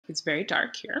It's very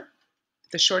dark here.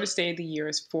 The shortest day of the year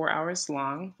is 4 hours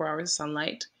long, 4 hours of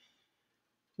sunlight,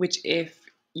 which if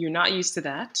you're not used to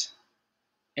that,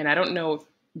 and I don't know if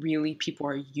really people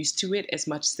are used to it as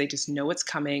much as they just know it's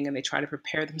coming and they try to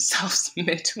prepare themselves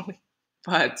mentally.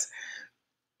 But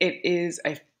it is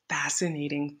a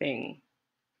fascinating thing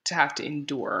to have to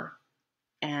endure.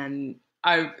 And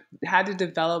I've had to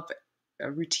develop a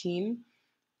routine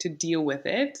to deal with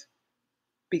it,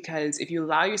 because if you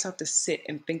allow yourself to sit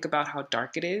and think about how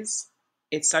dark it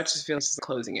starts to feel like it's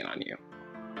closing in on you.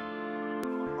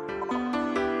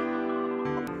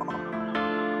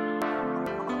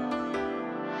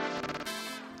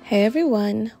 Hey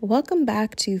everyone, welcome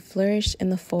back to Flourish in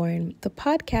the Foreign, the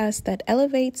podcast that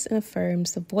elevates and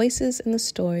affirms the voices and the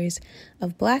stories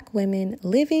of Black women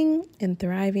living and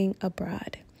thriving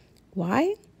abroad.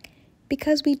 Why?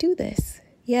 Because we do this.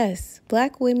 Yes,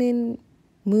 Black women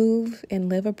move and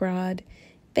live abroad.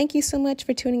 Thank you so much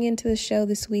for tuning into the show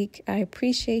this week. I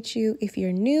appreciate you. If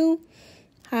you're new,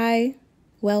 hi,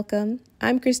 welcome.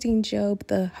 I'm Christine Job,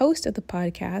 the host of the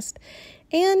podcast.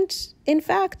 And in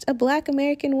fact, a Black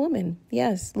American woman,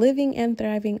 yes, living and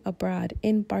thriving abroad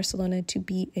in Barcelona to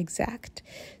be exact.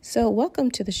 So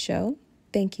welcome to the show.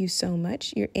 Thank you so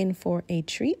much. You're in for a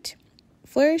treat.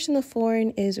 Flourish in the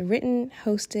Foreign is written,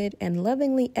 hosted, and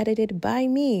lovingly edited by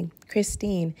me,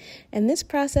 Christine. And this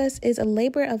process is a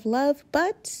labor of love,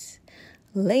 but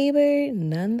labor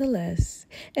nonetheless.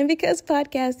 And because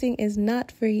podcasting is not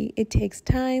free, it takes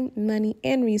time, money,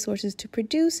 and resources to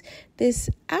produce this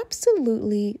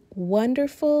absolutely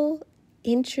wonderful,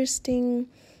 interesting,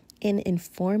 and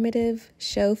informative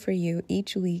show for you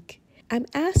each week. I'm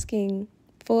asking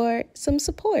for some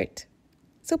support,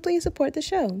 so please support the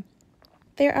show.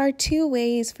 There are two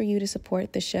ways for you to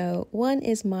support the show. One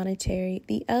is monetary,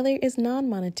 the other is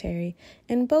non-monetary,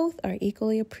 and both are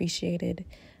equally appreciated.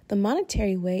 The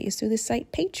monetary way is through the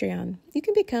site Patreon. You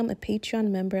can become a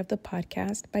Patreon member of the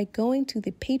podcast by going to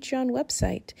the Patreon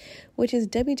website, which is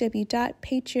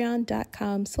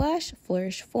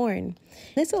www.patreon.com/flourishforeign.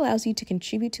 This allows you to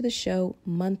contribute to the show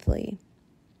monthly.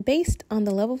 Based on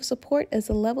the level of support is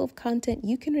the level of content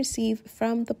you can receive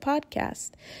from the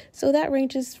podcast. So that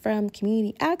ranges from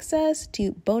community access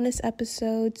to bonus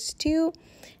episodes to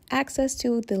access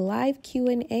to the live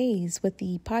Q&As with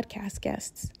the podcast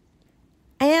guests.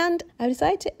 And I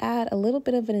decided to add a little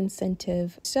bit of an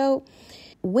incentive. So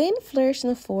when Flourish in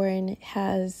the Foreign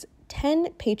has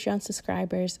 10 Patreon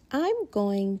subscribers, I'm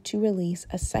going to release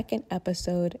a second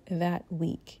episode that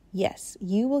week. Yes,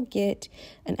 you will get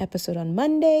an episode on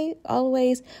Monday,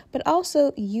 always, but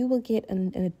also you will get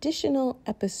an additional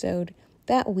episode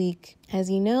that week. As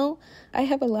you know, I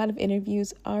have a lot of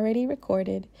interviews already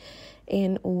recorded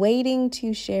and waiting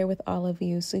to share with all of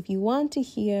you. So if you want to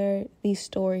hear these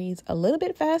stories a little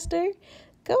bit faster,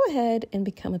 go ahead and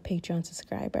become a Patreon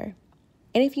subscriber.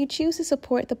 And if you choose to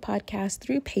support the podcast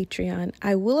through Patreon,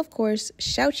 I will, of course,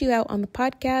 shout you out on the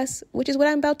podcast, which is what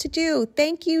I'm about to do.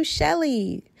 Thank you,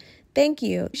 Shelly. Thank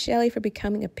you, Shelly, for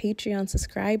becoming a Patreon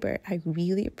subscriber. I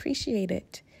really appreciate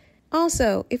it.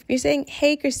 Also, if you're saying,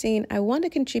 hey, Christine, I want to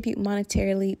contribute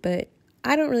monetarily, but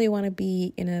I don't really want to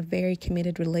be in a very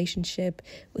committed relationship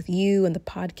with you and the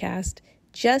podcast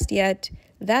just yet,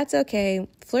 that's okay.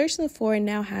 Flourish in the Foreign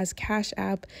now has Cash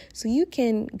App, so you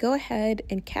can go ahead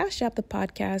and Cash App the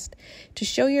podcast to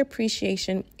show your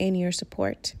appreciation and your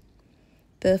support.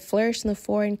 The Flourish in the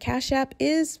Foreign Cash App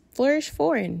is Flourish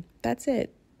Foreign. That's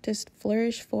it. Just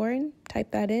Flourish Foreign.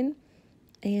 Type that in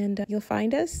and you'll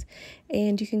find us,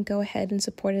 and you can go ahead and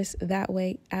support us that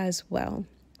way as well.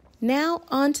 Now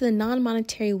on to the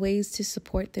non-monetary ways to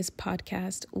support this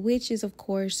podcast, which is, of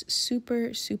course,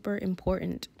 super, super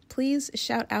important. Please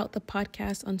shout out the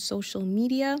podcast on social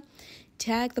media.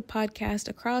 Tag the podcast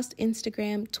across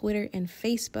Instagram, Twitter, and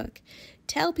Facebook.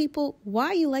 Tell people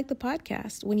why you like the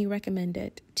podcast when you recommend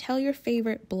it. Tell your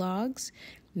favorite blogs,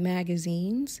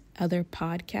 magazines, other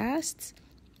podcasts,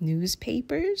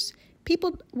 newspapers,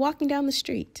 people walking down the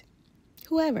street,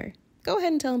 whoever. Go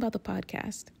ahead and tell them about the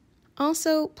podcast.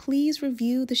 Also, please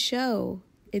review the show.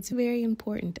 It's very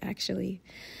important, actually,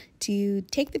 to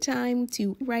take the time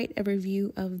to write a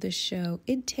review of the show.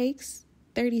 It takes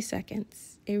 30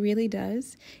 seconds. It really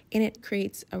does. And it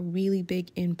creates a really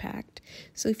big impact.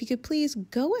 So if you could please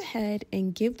go ahead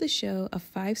and give the show a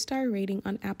 5-star rating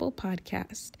on Apple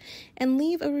Podcast and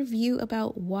leave a review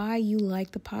about why you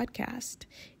like the podcast.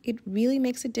 It really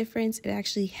makes a difference. It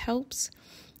actually helps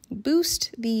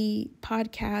boost the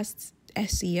podcast's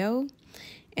SEO,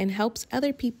 and helps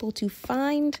other people to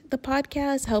find the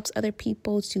podcast, helps other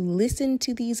people to listen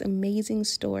to these amazing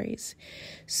stories.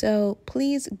 So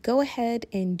please go ahead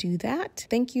and do that.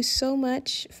 Thank you so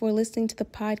much for listening to the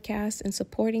podcast and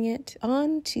supporting it.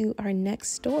 On to our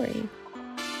next story.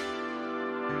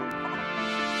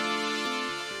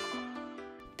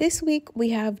 This week,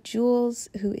 we have Jules,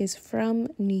 who is from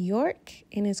New York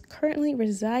and is currently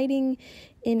residing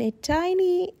in a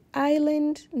tiny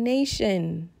island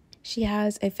nation. She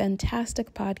has a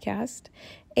fantastic podcast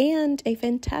and a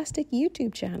fantastic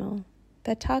YouTube channel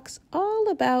that talks all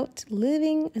about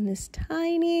living in this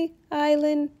tiny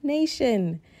island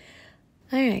nation.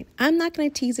 All right, I'm not going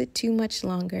to tease it too much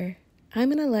longer. I'm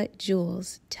going to let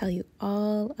Jules tell you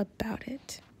all about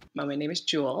it. My name is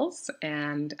Jules,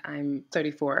 and I'm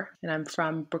 34, and I'm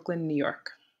from Brooklyn, New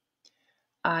York.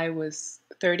 I was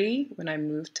 30 when I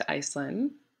moved to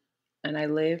Iceland, and I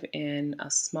live in a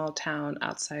small town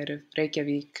outside of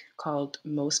Reykjavik called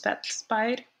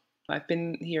Mosfellsbær. I've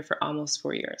been here for almost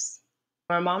 4 years.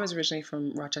 My mom is originally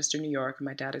from Rochester, New York, and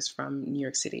my dad is from New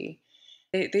York City.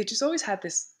 They just always had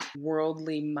this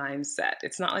worldly mindset.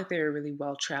 It's not like they were really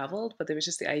well-traveled, but there was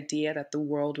just the idea that the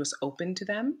world was open to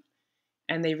them.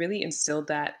 And they really instilled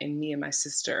that in me and my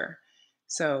sister.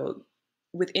 So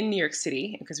within New York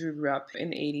City, because we grew up in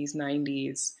the 80s,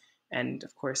 90s, and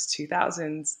of course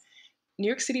 2000s, New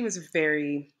York City was a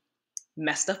very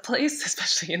messed up place,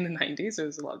 especially in the 90s. There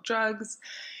was a lot of drugs,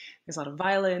 there's a lot of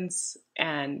violence,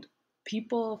 and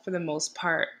people, for the most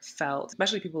part, felt,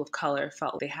 especially people of color,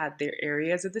 felt they had their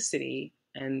areas of the city,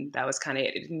 and that was kind of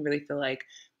it. It didn't really feel like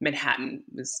Manhattan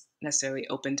was necessarily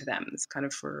open to them. It's kind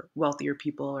of for wealthier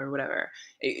people or whatever,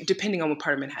 depending on what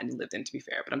part of Manhattan you lived in, to be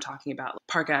fair. But I'm talking about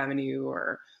Park Avenue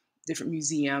or different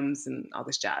museums and all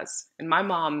this jazz. And my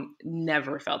mom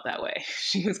never felt that way.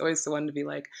 She was always the one to be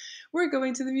like, we're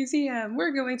going to the museum,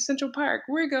 we're going to Central Park,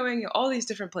 we're going all these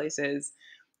different places.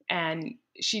 And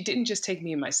she didn't just take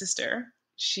me and my sister.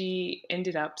 She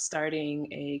ended up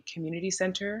starting a community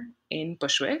center in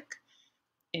Bushwick,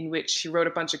 in which she wrote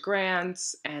a bunch of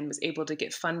grants and was able to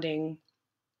get funding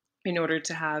in order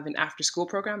to have an after-school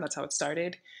program. That's how it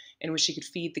started, in which she could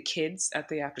feed the kids at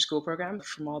the after-school program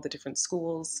from all the different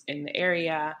schools in the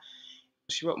area.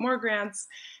 She wrote more grants,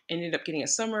 ended up getting a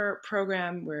summer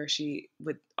program where she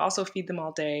would also feed them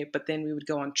all day, but then we would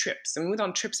go on trips. And we went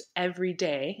on trips every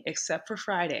day except for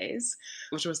Fridays,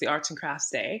 which was the arts and crafts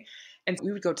day. And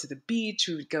we would go to the beach,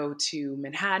 we would go to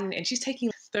Manhattan, and she's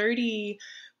taking 30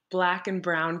 Black and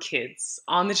brown kids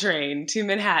on the train to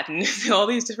Manhattan, to all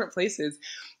these different places.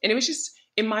 And it was just,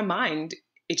 in my mind,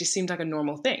 it just seemed like a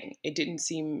normal thing. It didn't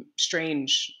seem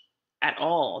strange at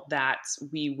all that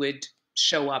we would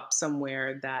show up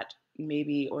somewhere that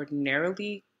maybe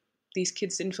ordinarily these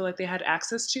kids didn't feel like they had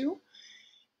access to.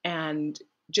 And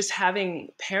just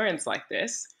having parents like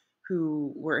this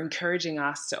who were encouraging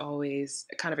us to always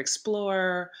kind of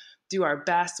explore, do our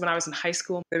best. When I was in high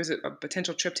school, there was a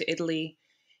potential trip to Italy.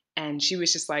 And she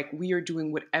was just like, we are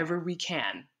doing whatever we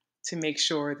can to make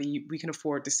sure that we can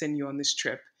afford to send you on this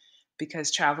trip, because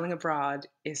traveling abroad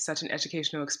is such an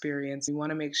educational experience. We want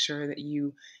to make sure that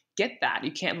you get that.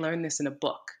 You can't learn this in a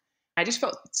book. I just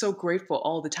felt so grateful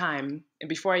all the time. And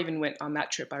before I even went on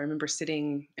that trip, I remember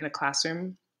sitting in a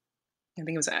classroom, I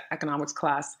think it was an economics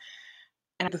class,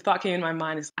 and the thought came in my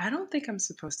mind is, I don't think I'm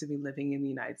supposed to be living in the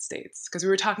United States, because we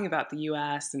were talking about the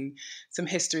US and some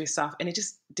history stuff, and it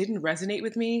just didn't resonate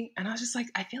with me. And I was just like,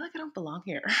 I feel like I don't belong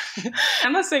here.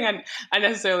 I'm not saying I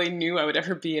necessarily knew I would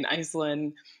ever be in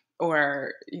Iceland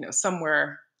or,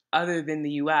 somewhere other than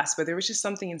the US, but there was just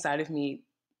something inside of me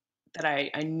that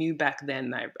I knew back then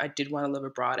that I did want to live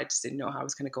abroad. I just didn't know how I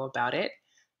was going to go about it.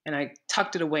 And I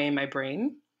tucked it away in my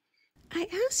brain. I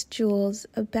asked Jules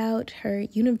about her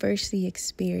university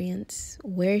experience,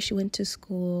 where she went to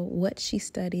school, what she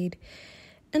studied,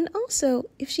 and also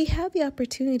if she had the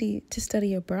opportunity to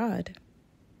study abroad.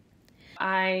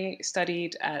 I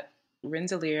studied at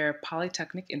Rensselaer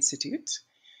Polytechnic Institute.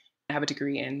 I have a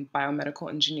degree in biomedical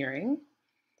engineering.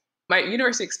 My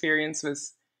university experience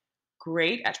was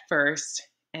great at first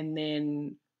and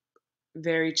then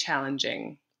very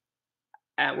challenging.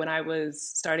 When I was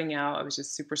starting out, I was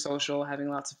just super social, having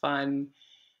lots of fun.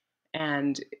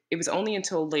 And it was only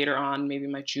until later on, maybe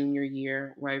my junior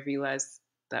year, where I realized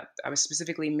that I was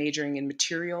specifically majoring in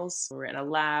materials. We were in a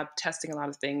lab testing a lot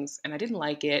of things, and I didn't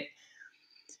like it.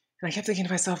 And I kept thinking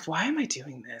to myself, why am I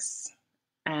doing this?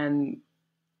 And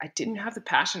I didn't have the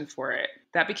passion for it.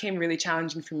 That became really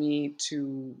challenging for me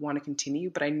to want to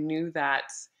continue, but I knew that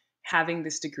having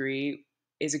this degree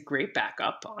is a great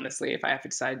backup, honestly, if I have to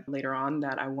decide later on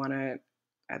that I want to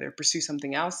either pursue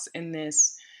something else in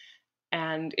this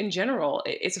And in general,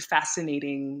 it's a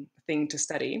fascinating thing to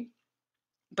study,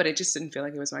 but it just didn't feel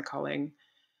like it was my calling.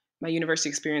 My university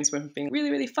experience went from being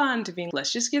really, really fun to being,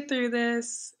 let's just get through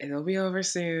this, it'll be over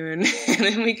soon, and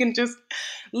then we can just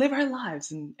live our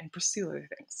lives and pursue other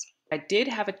things. I did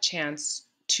have a chance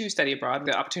to study abroad.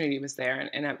 The opportunity was there,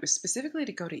 and it was specifically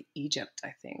to go to Egypt,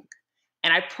 I think.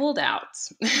 And I pulled out.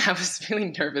 I was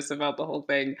really nervous about the whole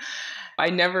thing.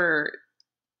 I never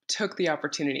took the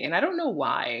opportunity, and I don't know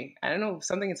why. I don't know,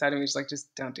 something inside of me was like,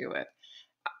 just don't do it.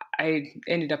 I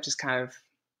ended up just kind of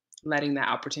letting that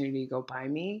opportunity go by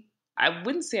me. I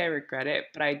wouldn't say I regret it,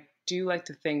 but I do like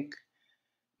to think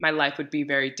my life would be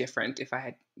very different if I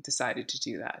had decided to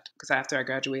do that. Because after I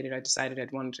graduated, I decided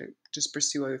I'd wanted to just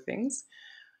pursue other things.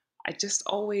 I just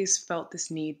always felt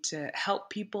this need to help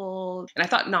people. And I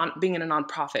thought being in a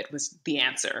nonprofit was the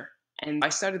answer. And I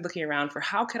started looking around for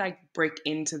how could I break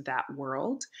into that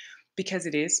world, because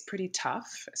it is pretty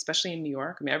tough, especially in New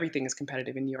York. I mean, everything is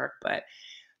competitive in New York, but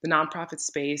the nonprofit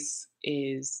space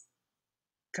is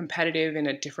competitive in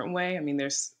a different way. I mean,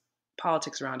 there's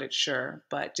politics around it, sure,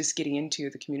 but just getting into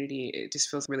the community, it just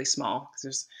feels really small because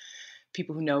there's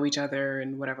people who know each other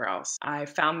and whatever else. I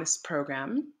found this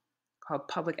program called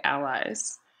Public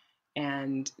Allies,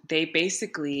 and they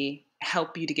basically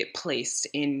help you to get placed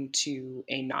into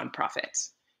a nonprofit.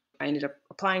 I ended up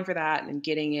applying for that and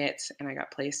getting it, and I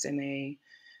got placed in a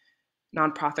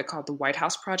nonprofit called the White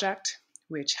House Project,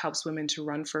 which helps women to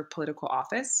run for political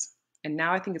office. And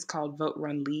now I think it's called Vote,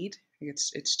 Run, Lead. I think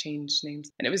it's changed names.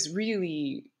 And it was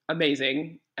really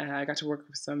amazing. I got to work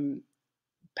with some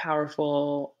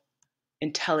powerful,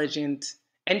 intelligent,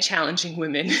 and challenging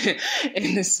women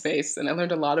in this space. And I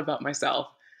learned a lot about myself.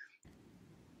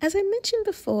 As I mentioned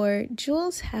before,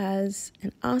 Jules has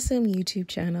an awesome YouTube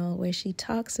channel where she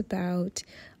talks about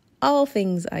all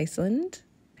things Iceland,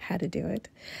 how to do it.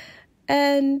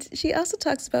 And she also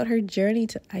talks about her journey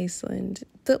to Iceland.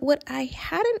 But what I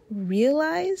hadn't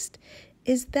realized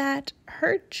is that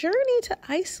her journey to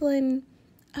Iceland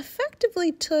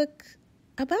effectively took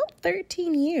about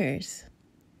 13 years.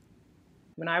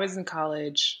 When I was in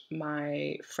college,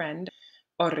 my friend,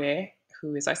 Orre,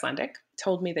 who is Icelandic,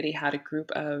 told me that he had a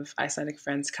group of Icelandic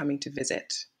friends coming to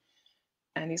visit.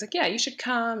 And he's like, yeah, you should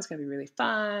come. It's going to be really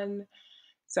fun.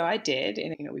 So I did.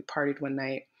 And, we partied one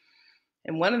night.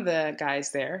 And one of the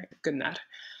guys there, Gunnar,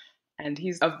 and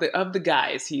he's of the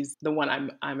guys, he's the one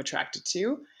I'm attracted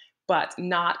to, but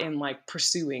not in like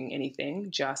pursuing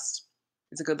anything. Just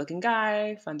he's a good looking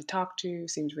guy, fun to talk to,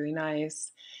 seems really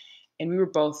nice. And we were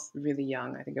both really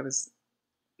young. I think I was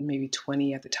maybe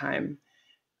 20 at the time.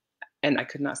 And I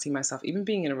could not see myself even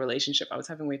being in a relationship. I was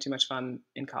having way too much fun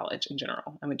in college in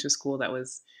general. I went to a school that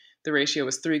was, the ratio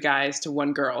was 3 guys to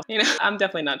 1 girl. I'm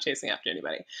definitely not chasing after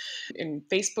anybody. And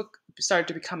Facebook started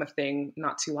to become a thing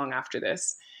not too long after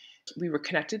this. We were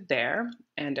connected there,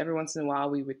 and every once in a while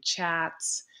we would chat,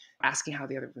 asking how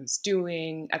the other one's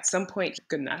doing. At some point,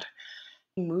 Gunnar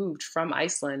moved from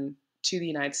Iceland to the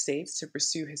United States to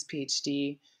pursue his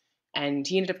PhD, and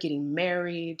he ended up getting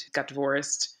married, got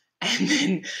divorced, and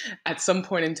then at some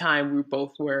point in time, we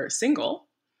both were single,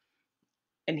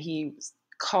 and he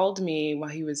called me while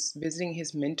he was visiting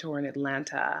his mentor in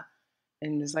Atlanta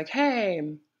and was like, hey,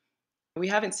 we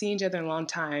haven't seen each other in a long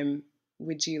time.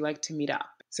 Would you like to meet up?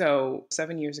 So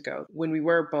 7 years ago, when we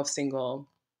were both single,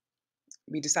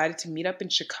 we decided to meet up in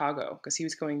Chicago because he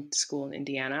was going to school in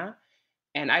Indiana.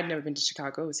 And I'd never been to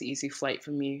Chicago. It was an easy flight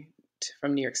for me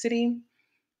from New York City.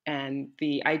 And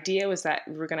the idea was that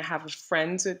we were going to have a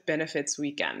friends with benefits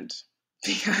weekend.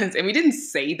 And we didn't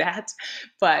say that,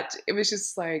 but it was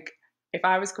just like, if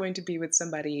I was going to be with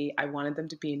somebody, I wanted them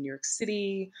to be in New York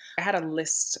City. I had a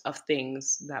list of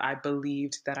things that I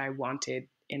believed that I wanted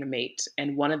in a mate.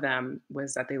 And one of them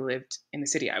was that they lived in the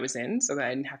city I was in so that I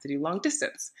didn't have to do long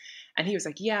distance. And he was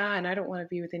like, yeah, and I don't want to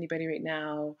be with anybody right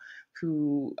now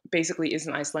who basically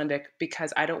isn't Icelandic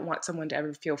because I don't want someone to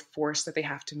ever feel forced that they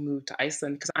have to move to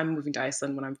Iceland because I'm moving to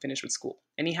Iceland when I'm finished with school.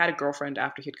 And he had a girlfriend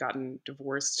after he'd gotten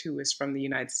divorced who was from the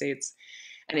United States.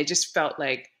 And it just felt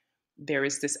like there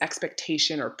is this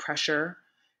expectation or pressure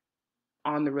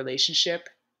on the relationship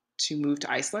to move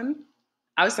to Iceland.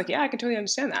 I was like, yeah, I can totally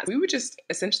understand that. We were just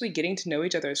essentially getting to know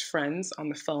each other as friends on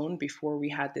the phone before we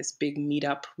had this big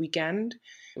meetup weekend.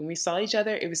 When we saw each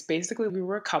other, it was basically we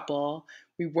were a couple.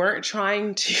 We weren't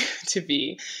trying to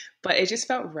be, but it just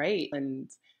felt right. And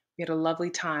we had a lovely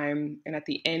time. And at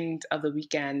the end of the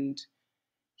weekend,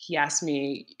 he asked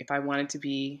me if I wanted to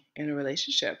be in a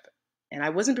relationship. And I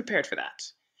wasn't prepared for that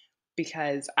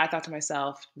because I thought to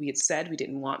myself, we had said we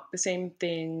didn't want the same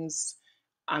things.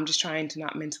 I'm just trying to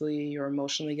not mentally or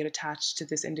emotionally get attached to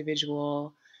this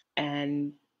individual.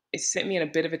 And it sent me in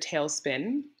a bit of a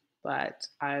tailspin, but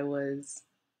I was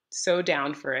so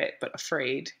down for it, but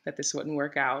afraid that this wouldn't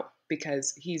work out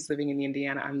because he's living in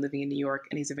Indiana, I'm living in New York,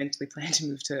 and he's eventually planned to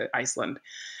move to Iceland.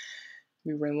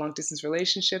 We were in a long distance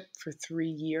relationship for 3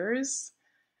 years,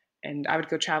 and I would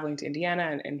go traveling to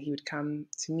Indiana and he would come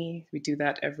to me. We'd do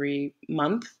that every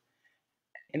month.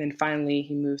 And then finally,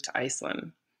 he moved to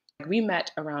Iceland. We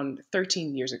met around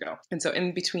 13 years ago. And so,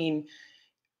 in between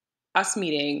us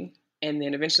meeting and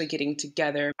then eventually getting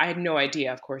together, I had no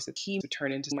idea, of course, that he would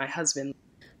turn into my husband.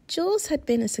 Jules had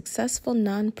been a successful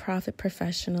nonprofit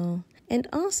professional and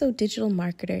also digital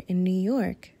marketer in New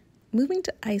York. Moving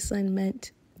to Iceland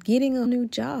meant getting a new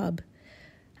job.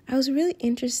 I was really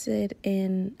interested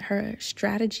in her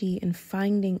strategy in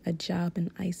finding a job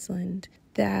in Iceland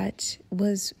that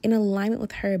was in alignment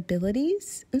with her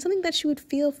abilities and something that she would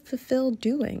feel fulfilled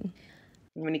doing.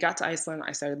 When he got to Iceland,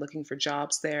 I started looking for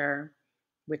jobs there,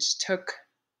 which took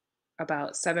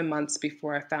about 7 months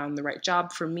before I found the right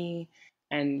job for me.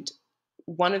 And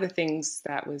one of the things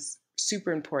that was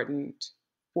super important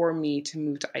for me to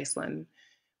move to Iceland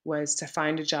was to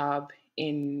find a job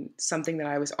in something that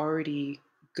I was already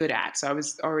good at. So I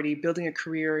was already building a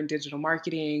career in digital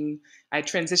marketing. I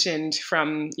transitioned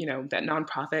from, that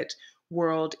nonprofit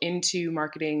world into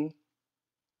marketing,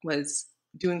 was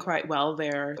doing quite well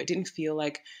there. It didn't feel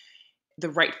like the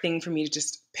right thing for me to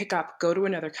just pick up, go to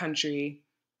another country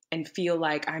and feel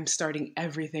like I'm starting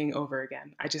everything over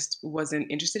again. I just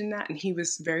wasn't interested in that. And he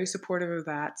was very supportive of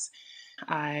that.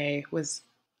 I was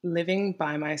living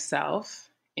by myself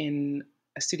in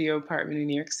a studio apartment in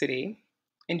New York City,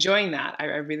 enjoying that. I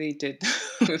really did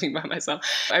living by myself.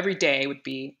 Every day would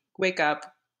be wake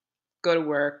up, go to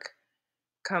work,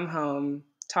 come home,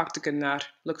 talk to Gunnar,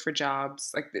 look for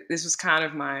jobs. Like this was kind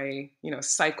of my,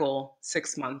 cycle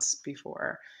 6 months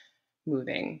before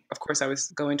moving. Of course, I was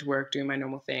going to work, doing my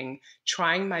normal thing,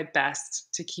 trying my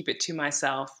best to keep it to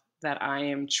myself that I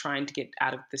am trying to get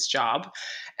out of this job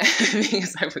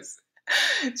because I was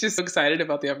just so excited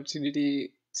about the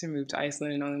opportunity to move to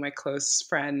Iceland, and only my close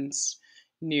friends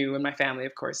knew, and my family,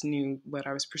 of course, knew what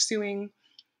I was pursuing.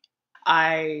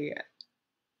 I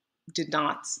did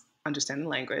not understand the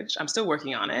language. I'm still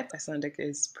working on it. Icelandic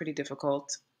is pretty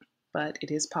difficult, but it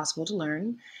is possible to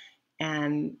learn.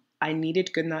 And I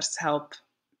needed Gunnar's help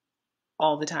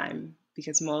all the time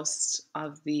because most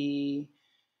of the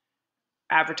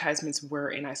advertisements were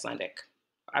in Icelandic.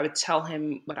 I would tell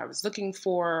him what I was looking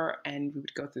for and we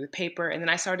would go through the paper. And then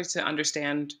I started to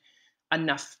understand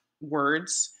enough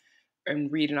words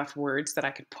and read enough words that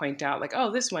I could point out like,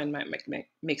 oh, this one might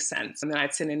make sense. And then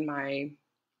I'd send in my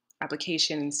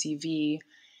application and CV.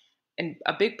 And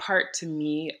a big part to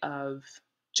me of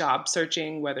job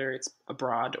searching, whether it's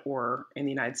abroad or in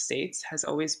the United States, has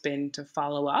always been to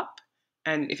follow up.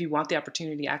 And if you want the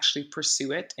opportunity, actually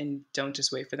pursue it and don't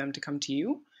just wait for them to come to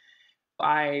you.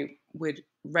 I would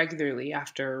regularly,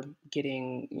 after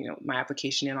getting my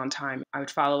application in on time, I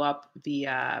would follow up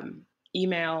via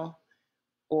email,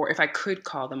 or if I could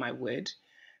call them, I would.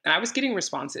 And I was getting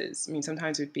responses. I mean,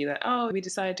 sometimes it would be that, oh, we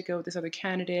decided to go with this other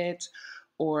candidate,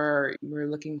 or we're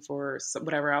looking for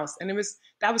whatever else. And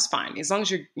that was fine, as long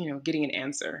as you're getting an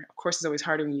answer. Of course, it's always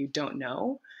harder when you don't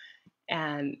know.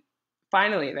 And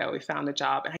finally, though, we found a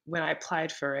job. And when I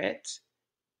applied for it,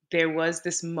 there was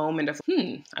this moment of,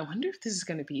 I wonder if this is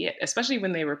going to be it, especially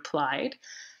when they replied.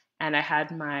 And I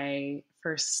had my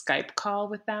first Skype call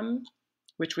with them,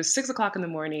 which was 6:00 in the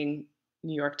morning,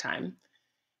 New York time.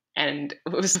 And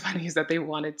what was funny is that they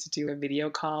wanted to do a video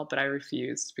call, but I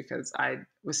refused because I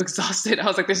was exhausted. I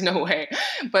was like, there's no way.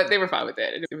 But they were fine with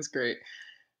it. It was great.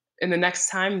 And the next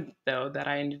time, though, that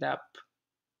I ended up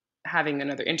having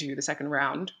another interview, the second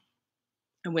round,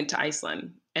 I went to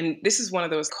Iceland. And this is one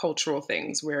of those cultural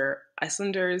things where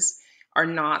Icelanders are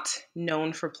not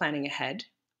known for planning ahead.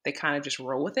 They kind of just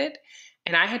roll with it.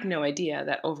 And I had no idea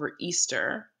that over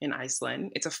Easter in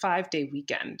Iceland, it's a 5-day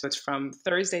weekend. So it's from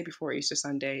Thursday before Easter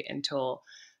Sunday until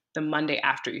the Monday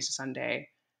after Easter Sunday,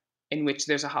 in which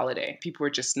there's a holiday. People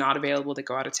were just not available. They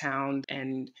go out of town.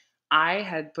 And I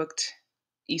had booked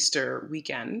Easter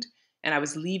weekend and I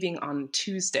was leaving on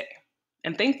Tuesday.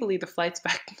 And thankfully, the flights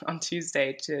back on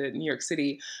Tuesday to New York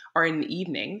City are in the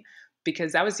evening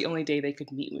because that was the only day they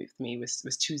could meet with me was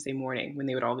Tuesday morning when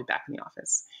they would all be back in the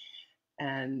office.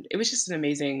 And it was just an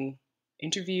amazing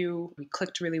interview. We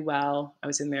clicked really well. I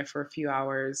was in there for a few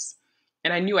hours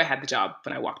and I knew I had the job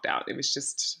when I walked out. It was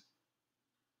just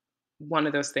one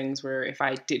of those things where if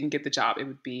I didn't get the job, it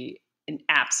would be an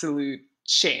absolute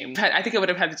shame. I think I would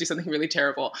have had to do something really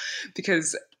terrible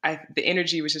because the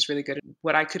energy was just really good.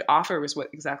 What I could offer was what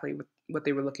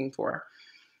they were looking for.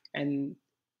 And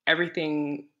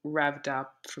everything revved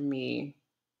up for me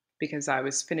because I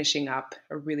was finishing up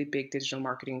a really big digital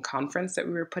marketing conference that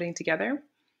we were putting together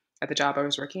at the job I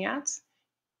was working at.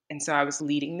 And so I was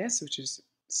leading this, which is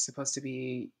supposed to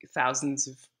be thousands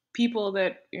of people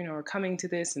that, are coming to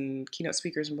this and keynote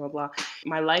speakers and blah, blah.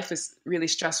 My life was really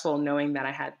stressful knowing that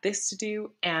I had this to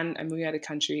do and I'm moving out of the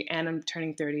country and I'm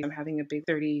turning 30. I'm having a big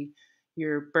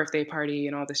 30-year birthday party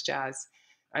and all this jazz.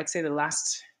 I'd say the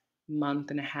last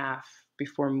month and a half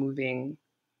before moving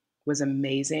was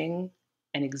amazing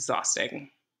and exhausting.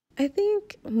 I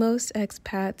think most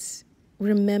expats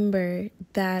remember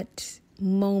that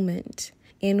moment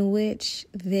in which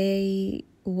they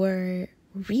were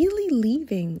really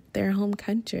leaving their home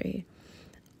country.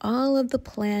 All of the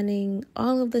planning,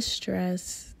 all of the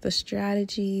stress, the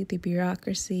strategy, the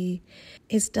bureaucracy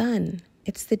is done.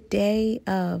 It's the day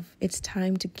of, it's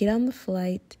time to get on the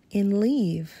flight and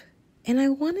leave. And I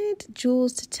wanted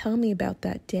Jules to tell me about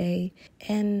that day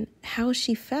and how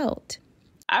she felt.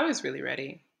 I was really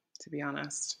ready, to be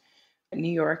honest.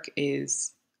 New York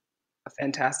is a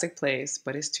fantastic place,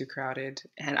 but it's too crowded.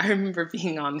 And I remember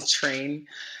being on the train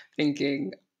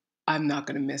thinking, I'm not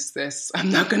going to miss this. I'm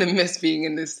not going to miss being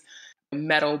in this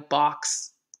metal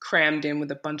box crammed in with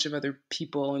a bunch of other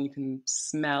people and you can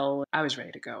smell. I was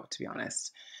ready to go, to be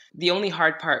honest. The only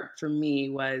hard part for me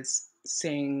was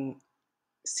saying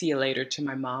see you later to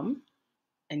my mom.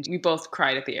 And we both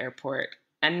cried at the airport.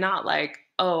 And not like,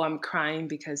 oh, I'm crying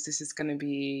because this is going to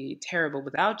be terrible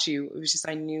without you. It was just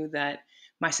I knew that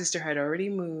my sister had already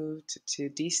moved to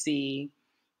DC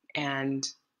and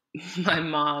my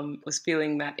mom was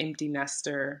feeling that empty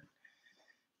nester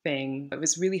thing. It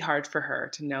was really hard for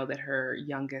her to know that her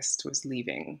youngest was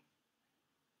leaving.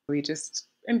 We just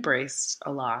embraced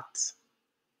a lot.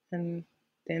 And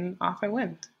then off I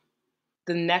went.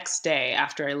 The next day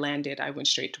after I landed, I went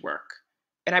straight to work.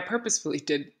 And I purposefully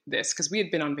did this because we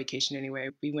had been on vacation anyway.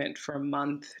 We went for a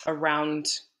month around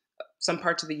some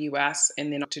parts of the US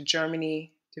and then to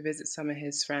Germany to visit some of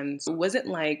his friends. It wasn't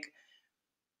like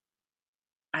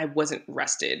I wasn't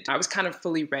rested. I was kind of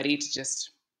fully ready to just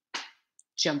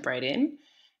jump right in.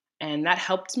 And that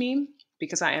helped me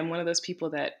because I am one of those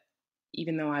people that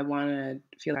even though I want to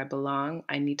feel I belong,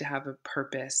 I need to have a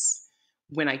purpose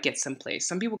when I get someplace.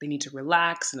 Some people, they need to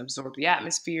relax and absorb the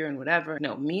atmosphere and whatever.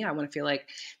 No, me, I want to feel like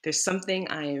there's something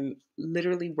I'm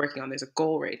literally working on. There's a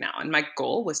goal right now. And my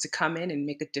goal was to come in and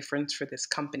make a difference for this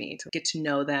company, to get to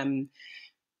know them,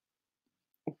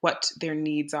 what their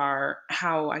needs are,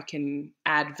 how I can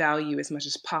add value as much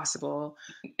as possible.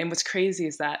 And what's crazy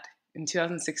is that in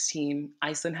 2016,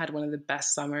 Iceland had one of the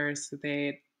best summers that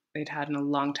they'd had in a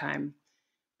long time.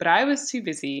 But I was too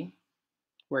busy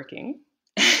working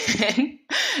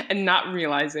and not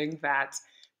realizing that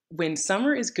when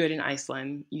summer is good in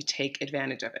Iceland, you take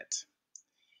advantage of it.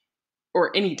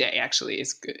 Or any day actually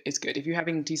is good. If you're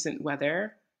having decent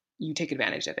weather, you take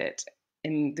advantage of it.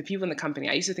 And the people in the company,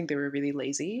 I used to think they were really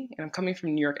lazy. And I'm coming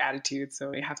from New York attitude,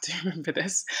 so you have to remember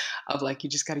this of like, you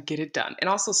just got to get it done. And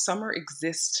also summer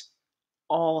exists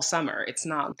all summer. It's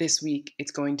not this week,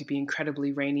 it's going to be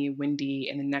incredibly rainy, windy,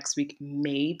 and the next week,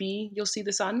 maybe you'll see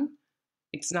the sun.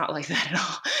 It's not like that at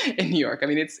all in New York. I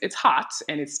mean, it's hot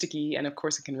and it's sticky, and of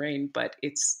course it can rain, but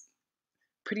it's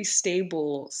pretty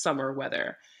stable summer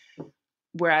weather.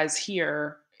 Whereas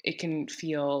here, it can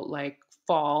feel like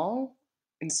fall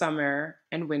and summer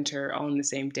and winter all in the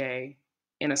same day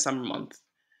in a summer month.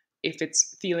 If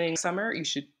it's feeling summer, you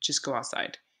should just go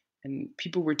outside. And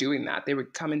people were doing that. They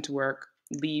would come into work,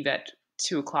 leave at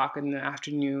 2 o'clock in the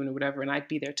afternoon or whatever, and I'd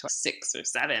be there till 6 or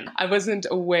 7. I wasn't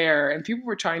aware, and people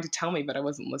were trying to tell me, but I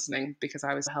wasn't listening because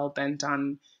I was hell bent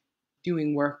on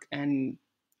doing work and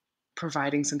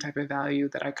providing some type of value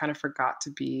that I kind of forgot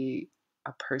to be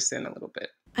a person a little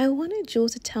bit. I wanted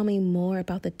Jules to tell me more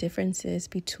about the differences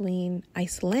between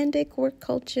Icelandic work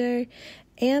culture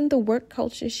and the work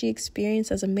culture she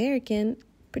experienced as American,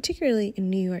 particularly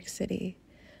in New York City.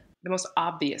 The most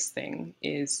obvious thing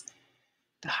is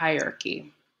the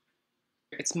hierarchy.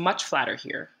 It's much flatter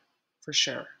here, for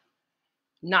sure.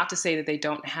 Not to say that they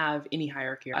don't have any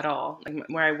hierarchy at all. Like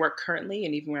where I work currently,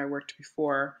 and even where I worked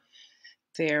before,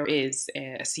 there is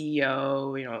a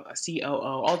CEO, a COO,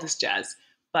 all this jazz.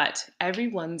 But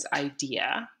everyone's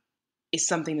idea is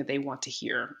something that they want to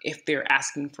hear if they're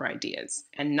asking for ideas,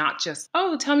 and not just,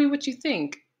 oh, tell me what you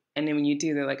think. And then when you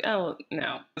do, they're like, oh,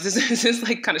 no. This is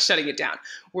like kind of shutting it down.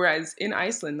 Whereas in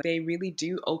Iceland, they really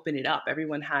do open it up.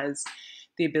 Everyone has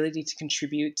the ability to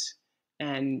contribute,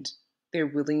 and they're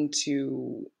willing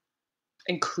to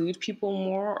include people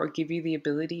more or give you the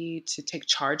ability to take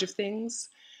charge of things.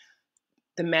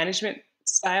 The management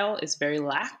style is very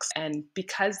lax. And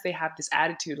because they have this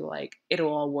attitude like,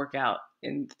 it'll all work out,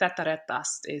 and "Þettar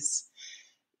is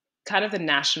kind of the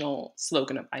national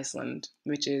slogan of Iceland,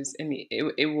 which is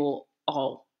it will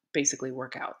all basically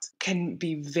work out, can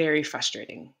be very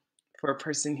frustrating for a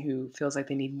person who feels like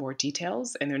they need more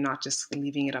details and they're not just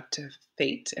leaving it up to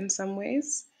fate in some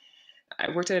ways.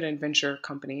 I worked at an adventure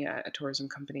company, a tourism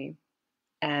company,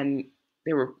 and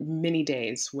there were many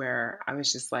days where I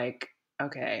was just like,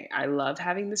 okay, I love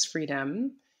having this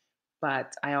freedom,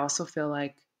 but I also feel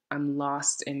like I'm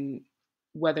lost in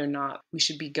whether or not we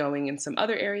should be going in some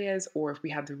other areas or if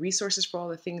we have the resources for all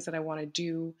the things that I want to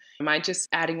do. Am I just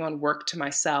adding on work to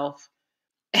myself?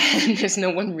 And there's no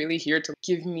one really here to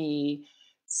give me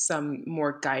some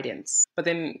more guidance. But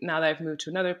then now that I've moved to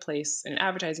another place, an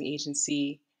advertising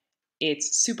agency,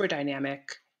 it's super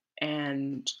dynamic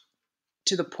and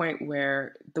to the point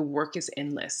where the work is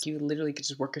endless. You literally could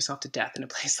just work yourself to death in a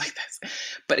place like this.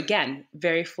 But again,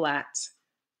 very flat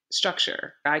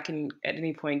structure. I can at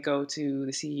any point go to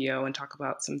the CEO and talk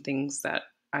about some things that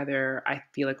either I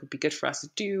feel like would be good for us to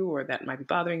do or that might be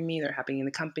bothering me, they're happening in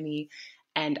the company.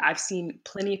 And I've seen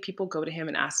plenty of people go to him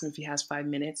and ask him if he has 5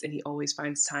 minutes, and he always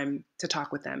finds time to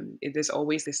talk with them. There's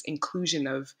always this inclusion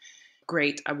of,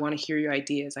 great, I want to hear your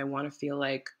ideas. I want to feel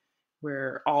like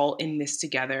we're all in this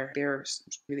together. They're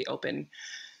really open.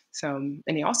 So, and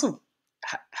they also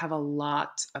have a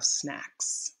lot of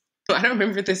snacks. I don't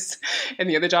remember this in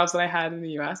the other jobs that I had in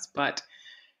the US, but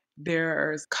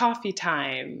there's coffee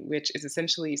time, which is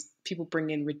essentially people bring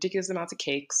in ridiculous amounts of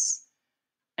cakes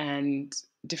and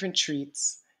different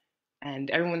treats,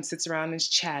 and everyone sits around and is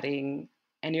chatting.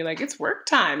 And you're like, it's work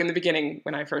time. In the beginning,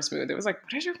 when I first moved, it was like,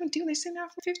 what is everyone doing? They sit down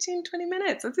for 15, 20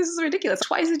 minutes. This is ridiculous.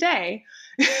 Twice a day.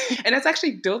 And that's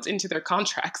actually built into their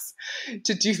contracts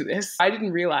to do this. I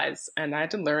didn't realize, and I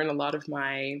had to learn a lot of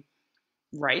my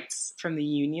rights from the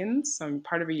unions. So I'm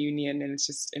part of a union, and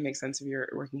it makes sense if you're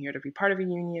working here to be part of a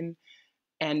union.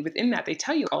 And within that, they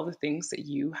tell you all the things that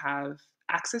you have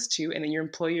access to and that your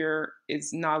employer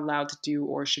is not allowed to do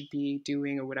or should be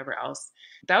doing or whatever else.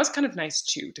 That was kind of nice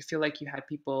too, to feel like you had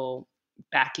people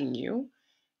backing you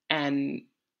and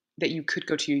that you could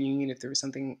go to your union if there was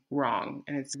something wrong.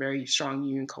 And it's a very strong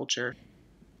union culture.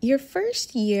 Your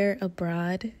first year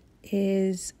abroad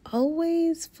is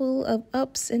always full of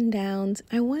ups and downs.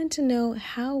 I wanted to know,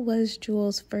 how was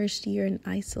Jewel's first year in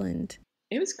Iceland?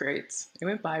 It was great. It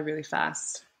went by really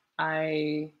fast.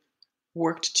 I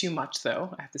worked too much,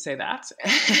 though, I have to say that.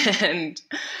 And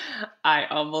I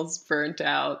almost burnt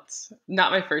out,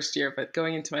 not my first year, but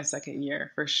going into my second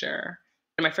year for sure.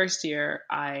 In my first year,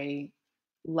 I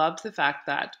loved the fact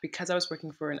that because I was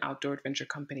working for an outdoor adventure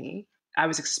company, I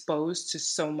was exposed to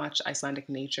so much Icelandic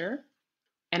nature.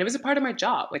 And it was a part of my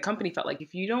job. The company felt like,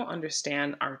 if you don't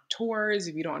understand our tours,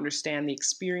 if you don't understand the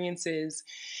experiences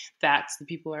that the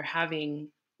people are having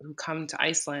who come to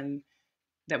Iceland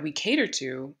that we cater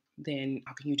to, then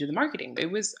how can you do the marketing?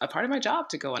 It was a part of my job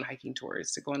to go on hiking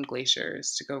tours, to go on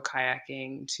glaciers, to go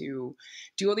kayaking, to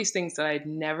do all these things that I'd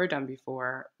never done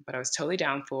before, but I was totally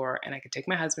down for, and I could take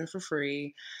my husband for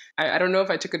free. I don't know if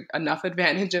I took enough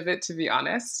advantage of it, to be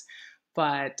honest,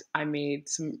 but I made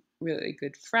some really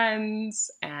good friends,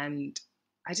 and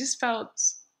I just felt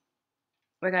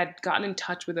like I'd gotten in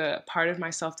touch with a part of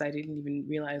myself that I didn't even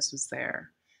realize was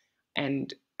there.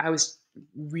 And I was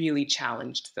really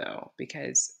challenged, though,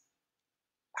 because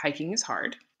hiking is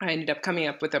hard. I ended up coming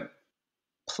up with a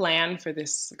plan for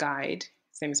this guide.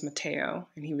 His name is Matteo,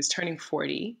 and he was turning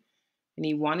 40, and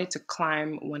he wanted to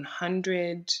climb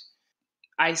 100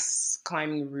 ice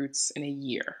climbing routes in a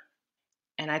year.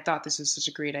 And I thought this was such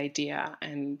a great idea.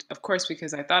 And of course,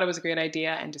 because I thought it was a great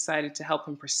idea and decided to help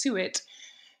him pursue it,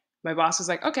 my boss was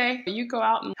like, okay, you go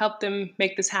out and help them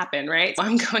make this happen, right? So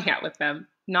I'm going out with them,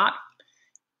 not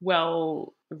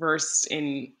well versed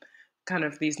in kind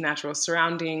of these natural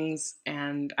surroundings,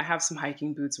 and I have some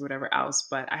hiking boots or whatever else,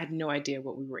 but I had no idea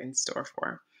what we were in store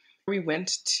for. We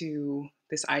went to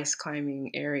this ice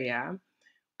climbing area,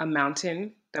 a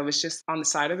mountain that was just on the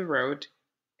side of the road,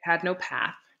 had no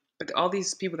path, but all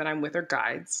these people that I'm with are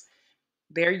guides.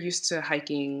 They're used to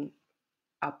hiking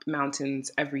up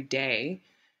mountains every day.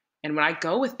 And when I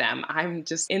go with them, I'm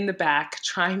just in the back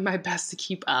trying my best to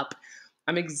keep up.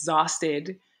 I'm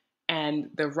exhausted, and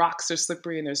the rocks are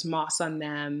slippery and there's moss on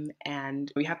them. And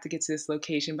we have to get to this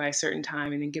location by a certain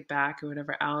time and then get back or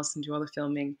whatever else and do all the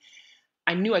filming.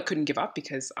 I knew I couldn't give up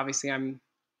because obviously I'm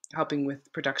helping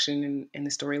with production and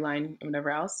the storyline and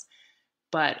whatever else.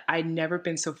 But I'd never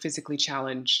been so physically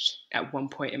challenged at one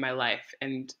point in my life.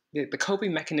 And the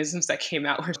coping mechanisms that came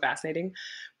out were fascinating.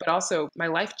 But also, my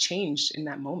life changed in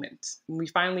that moment. When we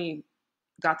finally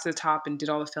got to the top and did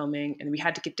all the filming, and we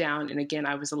had to get down. And again,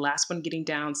 I was the last one getting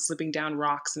down, slipping down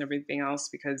rocks and everything else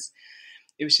because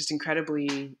it was just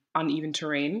incredibly uneven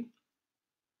terrain.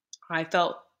 I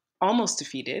felt almost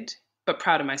defeated, but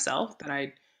proud of myself that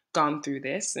I'd gone through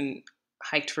this and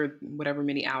hiked for whatever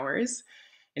many hours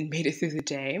and made it through the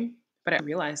day. But I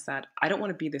realized that I don't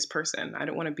want to be this person. I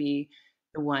don't want to be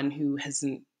the one who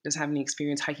doesn't have any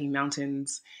experience hiking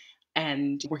mountains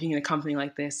and working in a company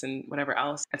like this and whatever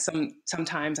else. And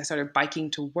sometimes I started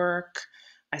biking to work.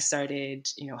 I started,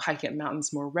 hiking up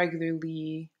mountains more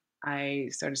regularly. I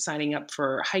started signing up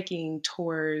for hiking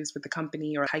tours with the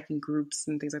company or hiking groups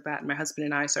and things like that. And my husband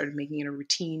and I started making it a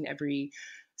routine every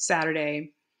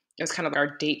Saturday. It was kind of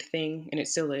our date thing, and it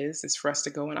still is. It's for us to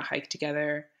go on a hike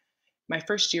together. My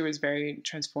first year was very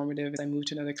transformative. I moved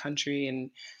to another country and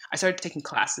I started taking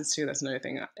classes too. That's another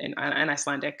thing, in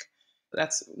Icelandic.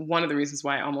 That's one of the reasons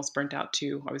why I almost burnt out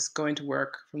too. I was going to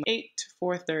work from 8 to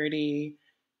 4:30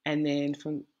 and then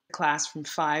from class from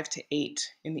 5 to 8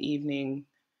 in the evening,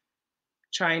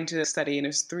 trying to study. And it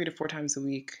was 3 to 4 times a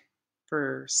week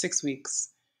for 6 weeks.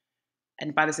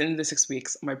 And by the end of the 6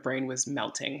 weeks, my brain was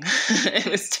melting. It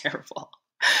was terrible.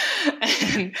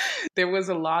 And there was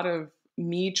a lot of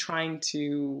me trying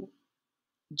to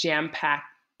jam pack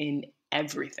in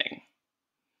everything.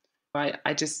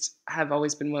 I just have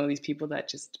always been one of these people that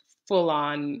just full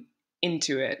on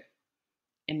into it,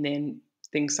 and then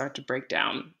things start to break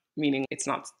down, meaning it's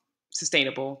not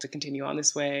sustainable to continue on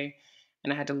this way.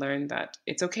 And I had to learn that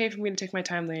it's okay for me to take my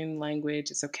time learning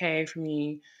language. It's okay for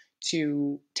me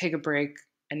to take a break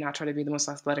and not try to be the most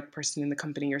athletic person in the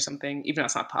company or something, even though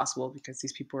it's not possible because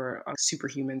these people are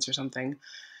superhumans or something.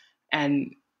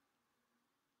 And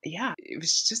yeah, it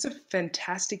was just a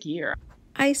fantastic year.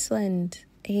 Iceland,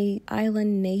 a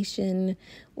island nation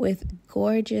with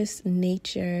gorgeous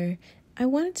nature. I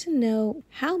wanted to know,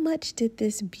 how much did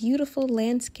this beautiful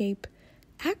landscape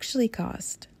actually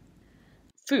cost?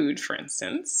 Food, for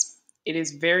instance, it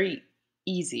is very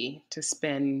easy to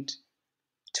spend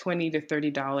 $20 to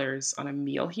 $30 on a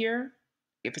meal here.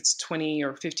 If it's $20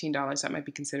 or $15, that might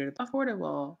be considered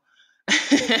affordable.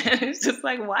 It's just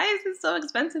like, why is it so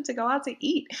expensive to go out to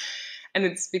eat? And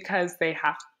it's because they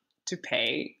have to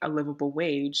pay a livable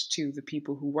wage to the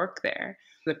people who work there.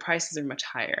 The prices are much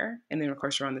higher. And then, of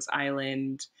course, we're on this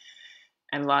island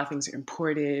and a lot of things are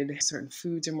imported. Certain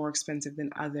foods are more expensive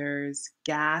than others.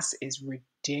 Gas is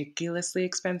ridiculously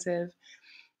expensive.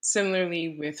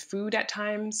 Similarly with food at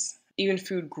times, even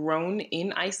food grown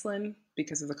in Iceland,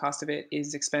 because of the cost of it,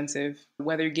 is expensive.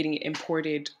 Whether you're getting it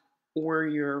imported or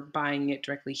you're buying it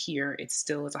directly here, it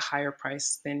still is a higher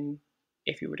price than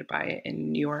if you were to buy it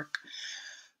in New York.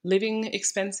 Living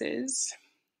expenses,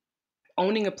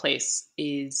 owning a place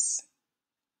is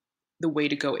the way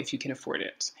to go if you can afford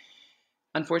it.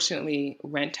 Unfortunately,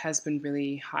 rent has been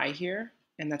really high here,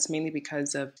 and that's mainly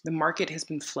because of the market has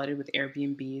been flooded with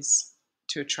Airbnbs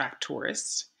to attract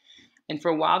tourists. And for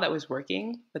a while that was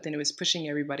working, but then it was pushing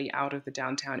everybody out of the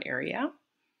downtown area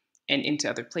and into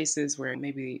other places where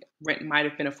maybe rent might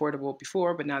have been affordable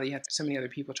before, but now that you have so many other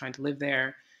people trying to live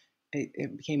there,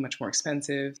 it became much more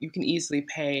expensive. You can easily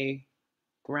pay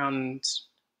around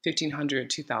 $1,500,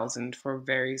 $2,000 for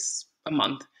a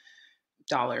month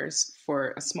dollars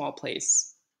for a small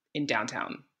place in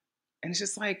downtown. And it's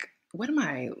just like, what am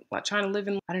I trying to live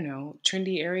in, I don't know,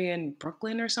 trendy area in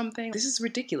Brooklyn or something? This is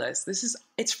ridiculous.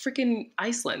 It's freaking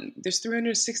Iceland. There's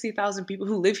 360,000 people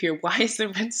who live here. Why is the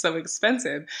rent so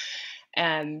expensive?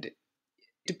 And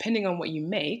depending on what you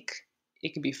make,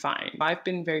 it can be fine. I've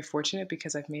been very fortunate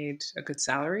because I've made a good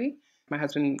salary. My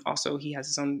husband also, he has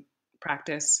his own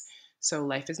practice, so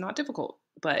life is not difficult.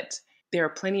 But there are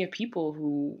plenty of people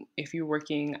who, if you're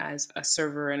working as a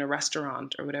server in a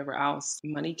restaurant or whatever else,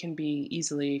 money can be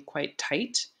easily quite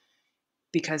tight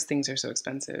because things are so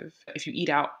expensive. If you eat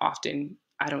out often,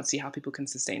 I don't see how people can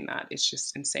sustain that. It's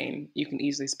just insane. You can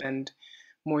easily spend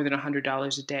more than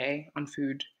 $100 a day on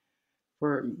food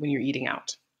for when you're eating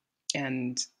out.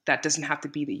 And that doesn't have to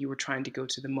be that you were trying to go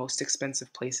to the most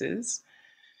expensive places.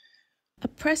 A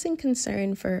pressing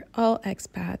concern for all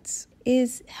expats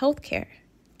is healthcare.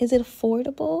 Is it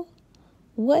affordable?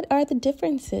 What are the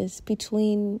differences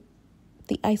between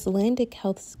the Icelandic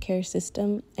healthcare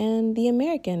system and the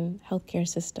American healthcare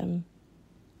system?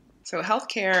 So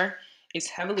healthcare is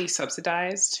heavily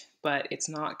subsidized, but it's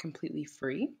not completely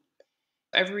free.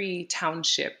 Every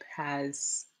township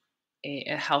has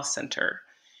a health center.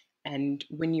 And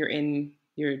when you're in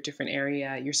your different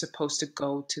area, you're supposed to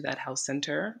go to that health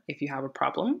center if you have a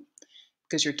problem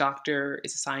because your doctor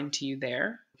is assigned to you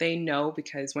there. They know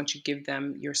because once you give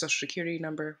them your social security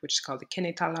number, which is called the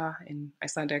kennitala in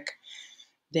Icelandic,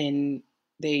 then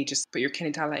They just put your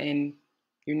Kenitala in,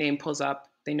 your name pulls up,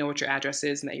 they know what your address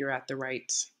is and that you're at the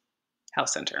right health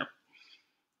center.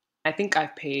 I think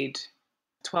I've paid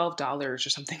 $12 or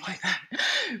something like that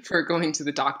for going to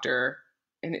the doctor.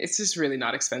 And it's just really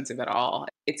not expensive at all.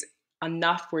 It's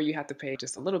enough where you have to pay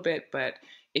just a little bit, but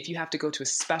if you have to go to a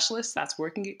specialist, that's where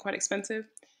it can get quite expensive.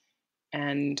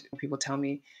 And people tell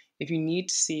me, if you need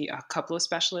to see a couple of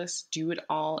specialists, do it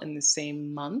all in the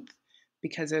same month,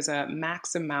 because there's a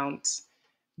max amount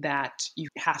that you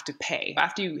have to pay.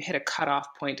 After you hit a cutoff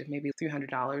point of maybe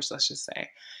 $300, let's just say,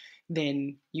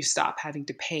 then you stop having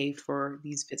to pay for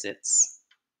these visits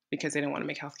because they don't want to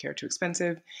make healthcare too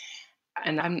expensive.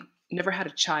 And I've never had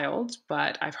a child,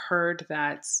 but I've heard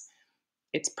that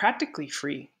it's practically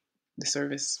free, the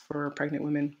service for pregnant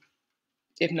women,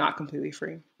 if not completely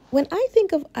free. When I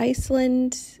think of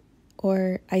Iceland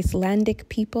or Icelandic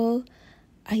people,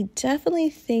 I definitely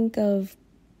think of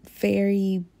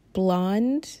very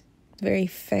blonde, very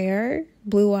fair,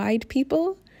 blue-eyed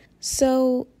people.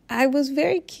 So I was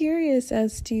very curious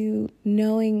as to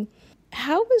knowing,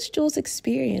 how was Jules'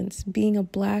 experience being a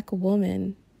Black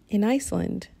woman in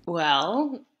Iceland?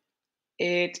 Well,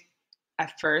 it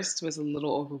at first was a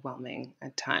little overwhelming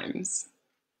at times.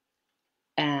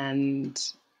 And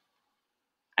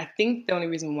I think the only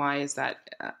reason why is that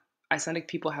Icelandic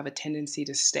people have a tendency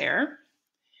to stare.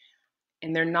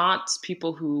 And they're not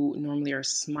people who normally are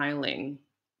smiling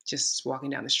just walking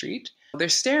down the street. They're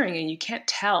staring, and you can't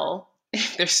tell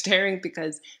if they're staring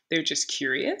because they're just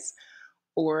curious,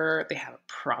 or they have a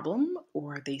problem,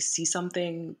 or they see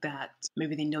something that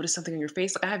maybe they notice something on your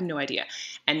face. Like, I have no idea.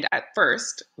 And at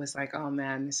first was like, oh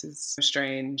man, this is so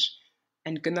strange.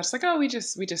 And Gunnar's like, oh, we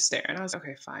just stare. And I was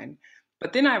okay, fine.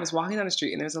 But then I was walking down the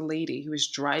street and there was a lady who was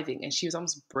driving and she was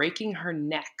almost breaking her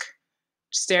neck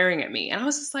staring at me. And I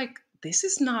was just like, this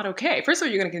is not okay. First of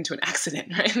all, you're going to get into an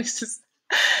accident, right? This is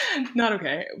not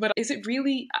okay. But is it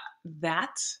really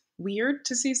that weird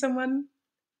to see someone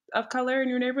of color in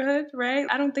your neighborhood, right?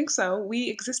 I don't think so. We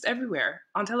exist everywhere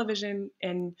on television,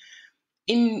 and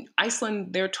in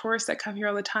Iceland, there are tourists that come here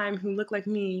all the time who look like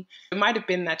me. It might have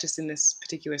been that just in this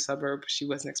particular suburb, she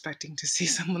wasn't expecting to see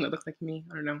someone that looked like me.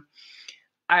 I don't know.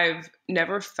 I've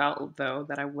never felt, though,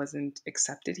 that I wasn't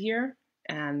accepted here.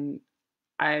 And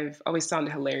I've always found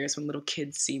it hilarious when little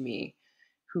kids see me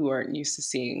who aren't used to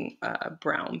seeing a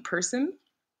brown person,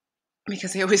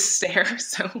 because they always stare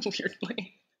so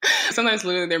weirdly. Sometimes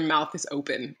literally their mouth is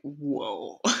open.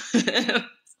 Whoa.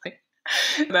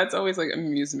 That's always like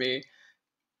amused me.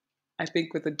 I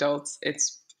think with adults,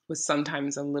 was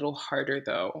sometimes a little harder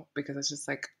though, because it's just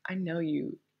like, I know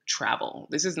you travel.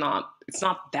 It's not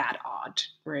that odd,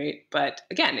 right? But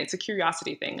again, it's a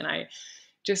curiosity thing. And I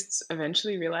just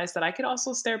eventually realized that I could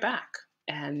also stare back.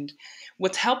 And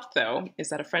what's helped though is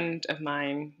that a friend of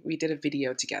mine, we did a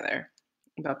video together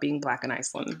about being Black in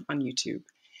Iceland on YouTube.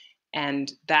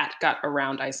 And that got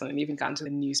around Iceland and even got into the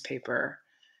newspaper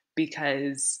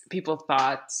because people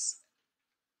thought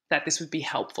that this would be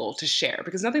helpful to share,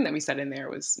 because nothing that we said in there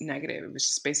was negative. It was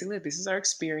just basically, this is our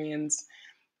experience.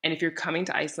 And if you're coming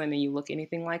to Iceland and you look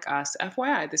anything like us,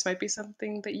 FYI, this might be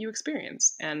something that you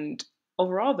experience. And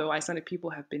overall, though, Icelandic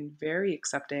people have been very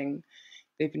accepting.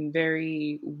 They've been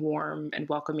very warm and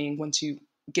welcoming once you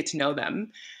get to know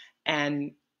them.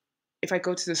 And if I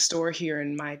go to the store here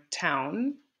in my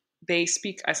town, they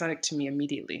speak Icelandic to me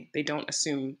immediately. They don't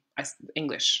assume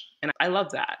English. And I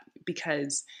love that,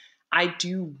 because I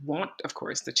do want, of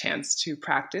course, the chance to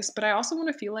practice, but I also want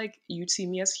to feel like you see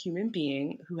me as a human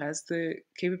being who has the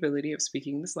capability of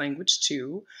speaking this language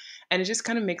too. And it just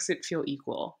kind of makes it feel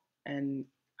equal. And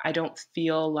I don't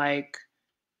feel like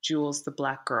Jules, the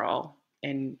Black girl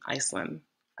in Iceland.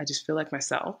 I just feel like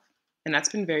myself. And that's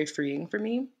been very freeing for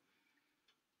me,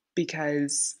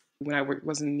 because when I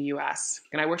was in the US,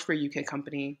 and I worked for a UK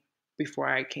company before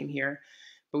I came here,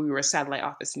 but we were a satellite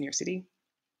office in New York City.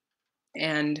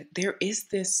 And there is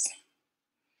this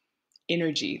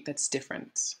energy that's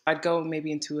different. I'd go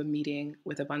maybe into a meeting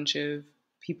with a bunch of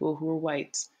people who were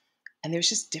white, and there's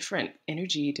just different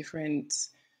energy, different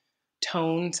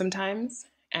tone sometimes.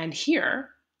 And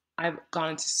here, I've gone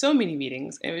into so many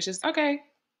meetings, and it was just, okay,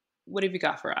 what have you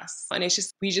got for us? And it's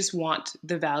just, we just want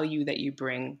the value that you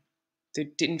bring. There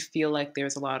didn't feel like there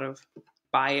was a lot of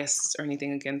bias or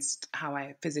anything against how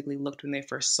I physically looked when they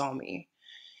first saw me.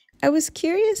 I was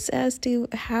curious as to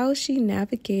how she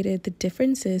navigated the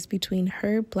differences between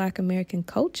her Black American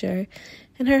culture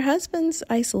and her husband's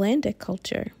Icelandic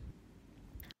culture.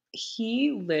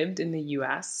 He lived in the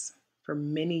US for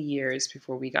many years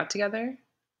before we got together,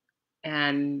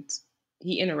 and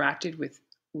he interacted with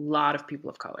a lot of people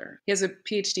of color. He has a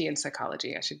PhD in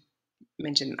psychology. I should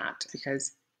mention that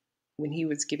because when he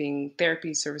was giving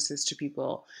therapy services to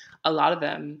people, a lot of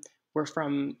them were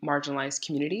from marginalized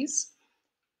communities.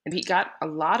 And he got a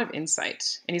lot of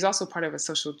insight. And he's also part of a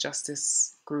social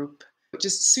justice group,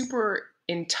 just super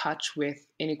in touch with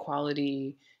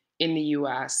inequality in the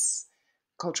US,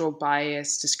 cultural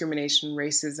bias, discrimination,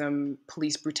 racism,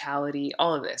 police brutality,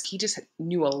 all of this. He just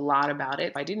knew a lot about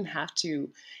it. I didn't have to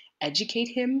educate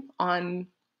him on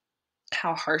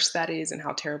how harsh that is and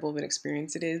how terrible of an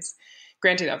experience it is.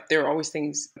 Granted, there are always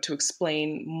things to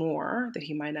explain more that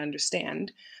he might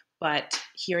understand, but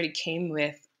he already came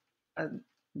with a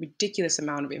ridiculous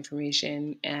amount of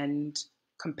information and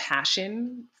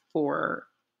compassion for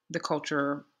the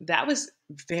culture. That was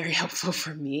very helpful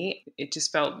for me. It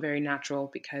just felt very natural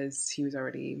because he was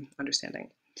already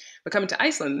understanding. But coming to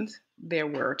Iceland, there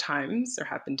were times, there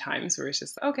have been times where it's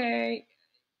just, okay,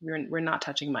 we're not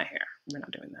touching my hair. We're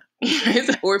not doing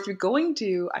that. Or if you're going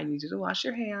to, I need you to wash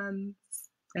your hands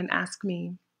and ask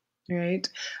me, right?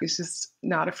 It's just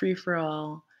not a free for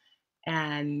all.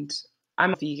 And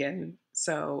I'm a vegan,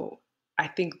 so I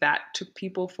think that took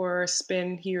people for a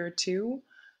spin here too,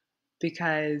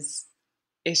 because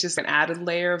it's just an added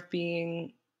layer of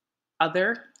being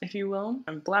other, if you will.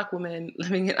 I'm a Black woman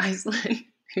living in Iceland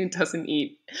who doesn't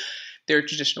eat their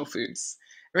traditional foods,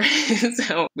 right?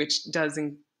 So, which does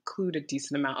include a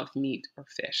decent amount of meat or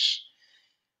fish.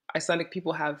 Icelandic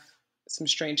people have some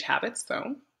strange habits,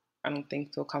 though. I don't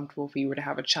think feel comfortable if we were to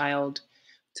have a child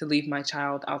to leave my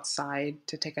child outside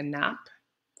to take a nap,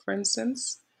 for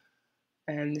instance.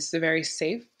 And this is a very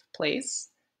safe place.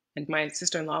 And my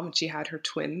sister-in-law, when she had her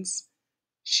twins,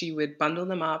 she would bundle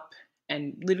them up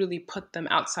and literally put them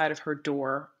outside of her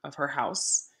door of her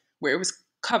house where it was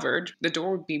covered. The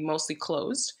door would be mostly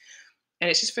closed. And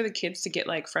it's just for the kids to get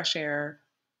like fresh air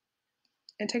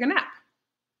and take a nap.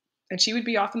 And she would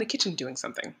be off in the kitchen doing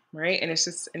something, right? And it's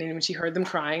just, and then when she heard them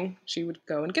crying, she would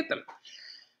go and get them.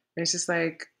 And it's just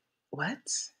like, what?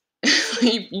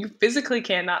 You physically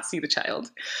cannot see the child.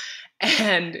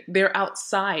 And they're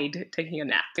outside taking a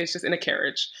nap. It's just in a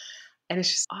carriage. And it's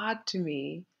just odd to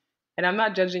me. And I'm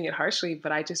not judging it harshly,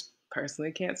 but I just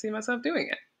personally can't see myself doing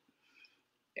it.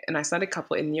 And I saw a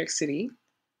couple in New York City.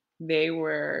 They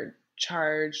were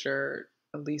charged or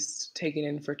at least taken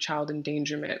in for child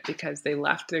endangerment because they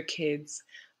left their kids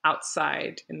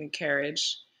outside in the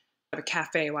carriage at a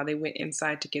cafe while they went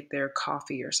inside to get their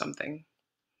coffee or something.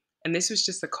 And this was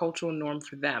just a cultural norm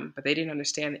for them, but they didn't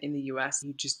understand that in the US,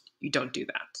 you don't do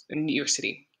that. In New York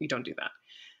City, you don't do that.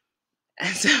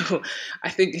 And so I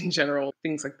think in general,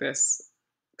 things like this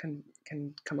can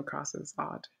come across as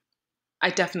odd. I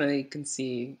definitely can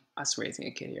see us raising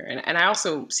a kid here. And I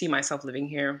also see myself living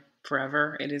here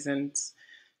forever. It isn't,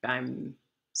 I'm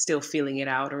still feeling it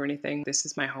out or anything. This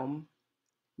is my home.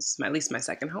 This is at least my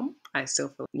second home. I still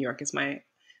feel New York is my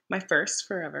first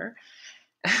forever.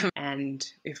 And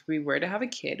if we were to have a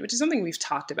kid, which is something we've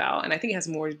talked about, and I think it has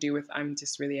more to do with I'm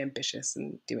just really ambitious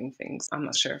and doing things. I'm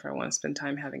not sure if I want to spend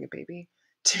time having a baby,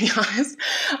 to be honest.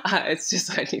 It's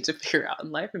just I need to figure out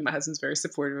in life, and my husband's very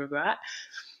supportive of that.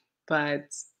 But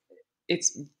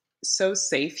it's so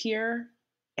safe here,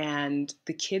 and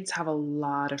the kids have a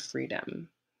lot of freedom.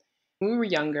 When we were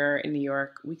younger in New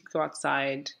York, we could go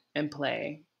outside and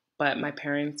play, but my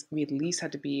parents, we at least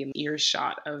had to be in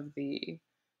earshot of the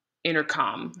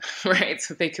intercom, right?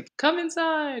 So they could come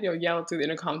inside, yell through the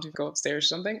intercom to go upstairs or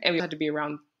something. And we had to be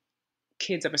around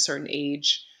kids of a certain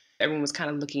age. Everyone was kind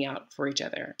of looking out for each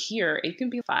other. Here, it can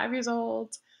be 5 years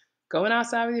old, going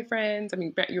outside with your friends. I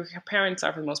mean, your parents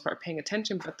are for the most part paying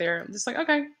attention, but they're just like,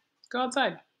 okay, go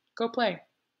outside, go play.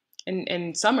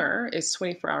 And summer is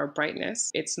 24-hour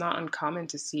brightness. It's not uncommon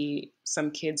to see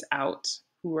some kids out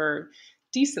who are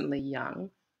decently young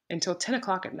until 10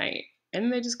 o'clock at night. And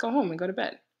then they just go home and go to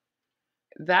bed.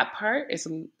 That part is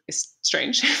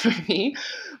strange for me,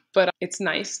 but it's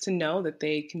nice to know that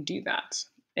they can do that.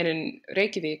 And in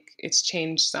Reykjavik, it's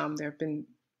changed some. There have been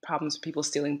problems with people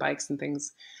stealing bikes and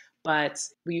things, but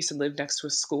we used to live next to a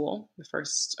school, the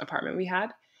first apartment we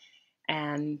had,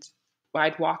 and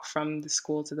I'd walk from the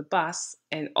school to the bus,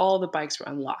 and all the bikes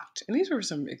were unlocked. And these were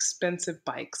some expensive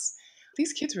bikes.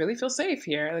 These kids really feel safe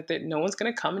here, that no one's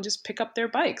going to come and just pick up their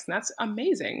bikes. And that's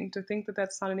amazing to think that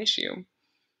that's not an issue.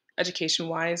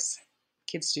 Education-wise,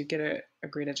 kids do get a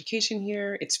great education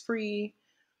here. It's free.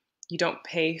 You don't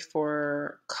pay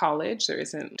for college. There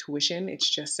isn't tuition. It's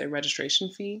just a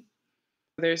registration fee.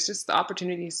 There's just the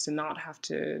opportunities to not have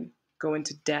to go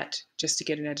into debt just to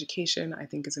get an education, I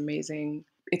think is amazing.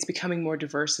 It's becoming more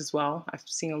diverse as well. I've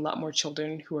seen a lot more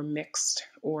children who are mixed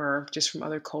or just from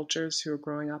other cultures who are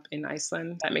growing up in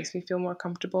Iceland. That makes me feel more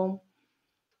comfortable.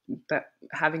 that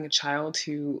having a child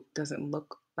who doesn't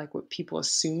look like what people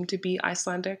assume to be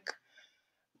Icelandic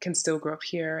can still grow up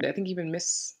here. I think even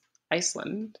Miss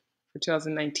Iceland for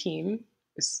 2019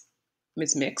 is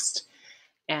mixed.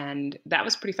 And that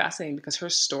was pretty fascinating because her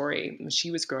story, when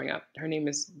she was growing up, her name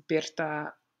is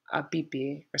Birta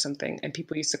Abibi or something, and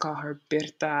people used to call her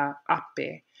Birta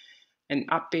Appe, and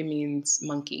Appe means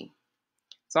monkey.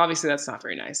 So obviously that's not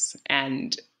very nice,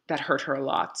 and that hurt her a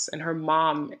lot. And her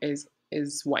mom is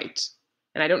white,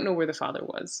 and I don't know where the father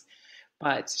was,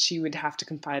 but she would have to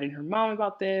confide in her mom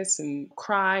about this and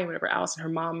cry and whatever else. And her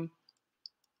mom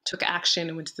took action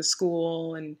and went to the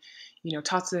school and,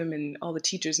 taught them, and all the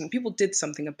teachers and people did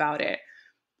something about it.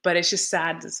 But it's just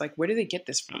sad. It's like, where do they get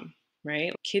this from?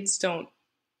 Right? Kids don't,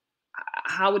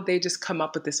 how would they just come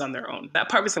up with this on their own? That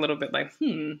part was a little bit like,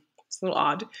 it's a little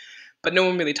odd. But no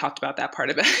one really talked about that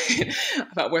part of it,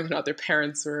 about whether or not their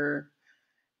parents were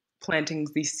planting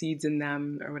these seeds in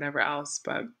them or whatever else.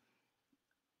 But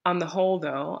on the whole,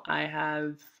 though, I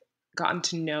have gotten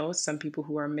to know some people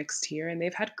who are mixed here, and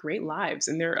they've had great lives,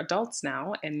 and they're adults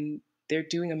now, and they're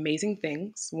doing amazing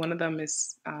things. One of them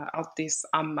is Altis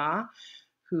Amma,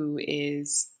 who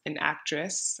is an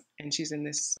actress, and she's in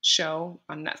this show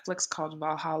on Netflix called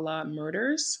Valhalla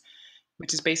Murders,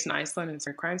 which is based in Iceland, and it's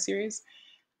a crime series.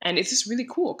 And it's just really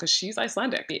cool because she's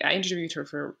Icelandic. I interviewed her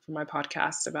for my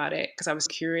podcast about it because I was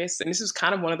curious. And this was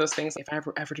kind of one of those things, if I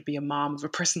ever to be a mom of a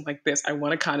person like this, I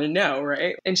want to kind of know,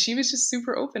 right? And she was just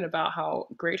super open about how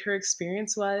great her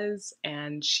experience was.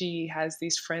 And she has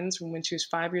these friends from when she was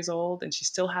 5 years old, and she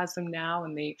still has them now.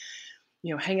 And they,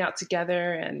 hang out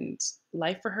together. And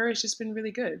life for her has just been really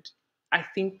good. I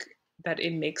think that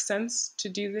it makes sense to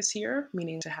do this here,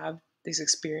 meaning to have this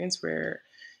experience where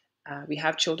we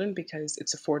have children because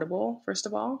it's affordable, first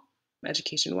of all,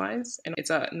 education-wise, and it's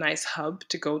a nice hub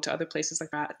to go to other places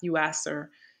like that, US or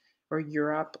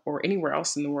Europe or anywhere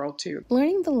else in the world too.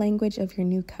 Learning the language of your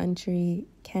new country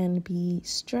can be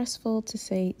stressful, to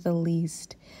say the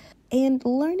least. And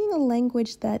learning a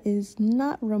language that is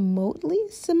not remotely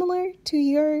similar to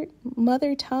your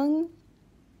mother tongue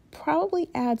probably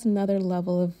adds another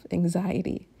level of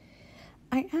anxiety.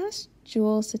 I asked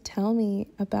Jules to tell me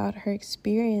about her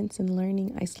experience in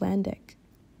learning Icelandic.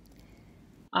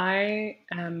 I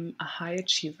am a high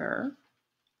achiever,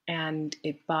 and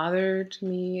it bothered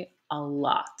me a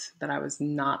lot that I was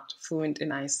not fluent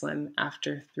in Iceland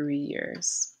after 3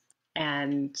 years.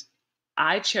 And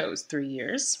I chose 3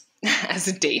 years as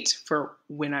a date for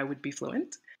when I would be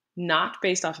fluent. Not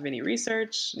based off of any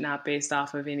research, not based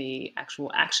off of any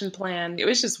actual action plan. It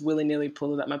was just willy-nilly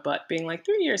pulled up my butt, being like,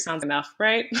 3 years sounds enough,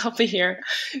 right? I'll be here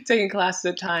taking classes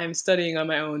at a time, studying on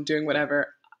my own, doing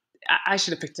whatever. I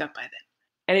should have picked it up by then.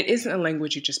 And it isn't a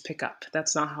language you just pick up.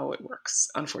 That's not how it works,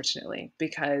 unfortunately,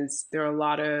 because there are a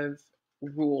lot of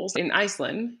rules. In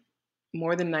Iceland,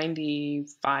 more than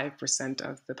 95%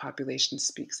 of the population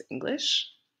speaks English,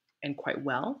 and quite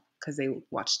well, because they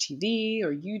watch TV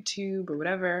or YouTube or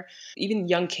whatever. Even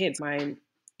young kids. My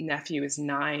nephew is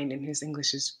 9 and his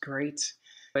English is great.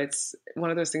 But it's one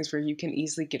of those things where you can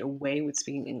easily get away with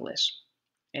speaking English.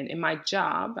 And in my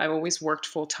job, I've always worked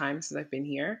full time since I've been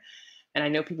here. And I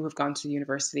know people who've gone to the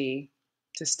university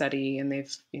to study, and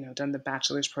they've, done the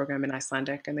bachelor's program in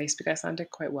Icelandic, and they speak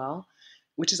Icelandic quite well,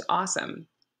 which is awesome.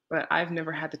 But I've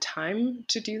never had the time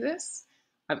to do this.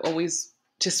 I've always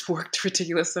just worked a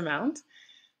ridiculous amount.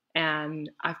 And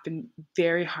I've been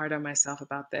very hard on myself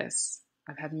about this.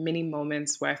 I've had many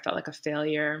moments where I felt like a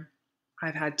failure.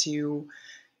 I've had to,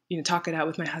 talk it out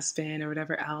with my husband or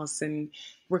whatever else. And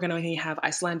we're going to only have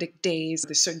Icelandic days.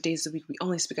 There's certain days of the week we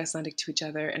only speak Icelandic to each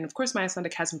other. And of course, my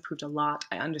Icelandic has improved a lot.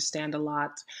 I understand a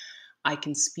lot. I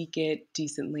can speak it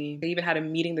decently. I even had a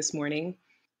meeting this morning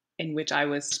in which I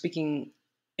was speaking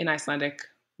in Icelandic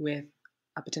with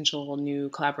a potential new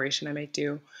collaboration I might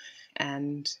do.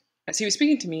 And as he was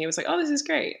speaking to me, it was like, oh, this is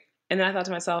great. And then I thought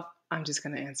to myself, I'm just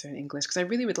going to answer in English because I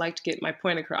really would like to get my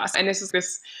point across. And this is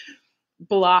this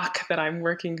block that I'm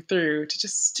working through to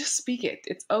just speak it.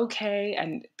 It's okay.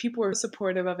 And people are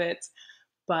supportive of it.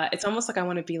 But it's almost like I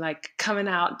want to be like coming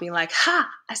out and being like, ha,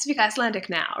 I speak Icelandic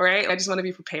now, right? I just want to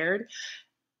be prepared.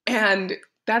 And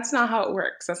that's not how it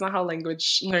works. That's not how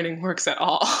language learning works at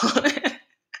all.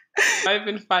 I've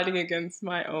been fighting against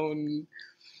my own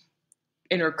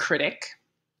inner critic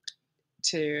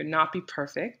to not be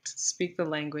perfect, speak the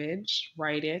language,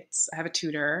 write it. I have a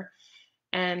tutor,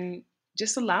 and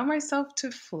just allow myself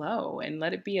to flow and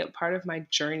let it be a part of my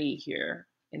journey here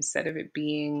instead of it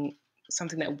being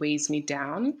something that weighs me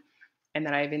down and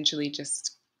that I eventually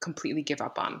just completely give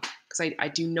up on. Because I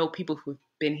do know people who have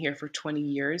been here for 20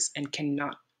 years and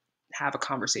cannot have a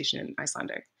conversation in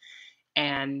Icelandic.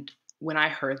 And when I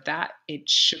heard that, it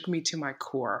shook me to my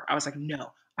core. I was like,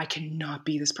 no, I cannot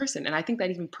be this person. And I think that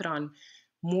even put on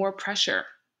more pressure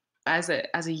as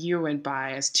a year went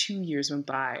by, as 2 years went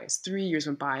by, as 3 years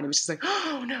went by, and it was just like,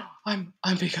 oh no,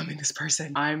 I'm becoming this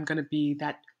person. I'm gonna be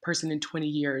that person in 20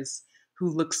 years who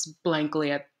looks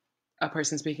blankly at a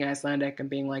person speaking Icelandic and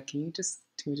being like, can we just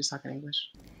talk in English?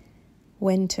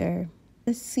 Winter,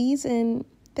 a season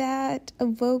that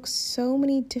evokes so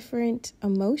many different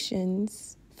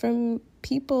emotions from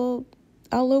people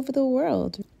all over the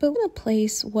world. But in a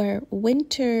place where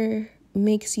winter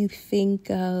makes you think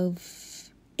of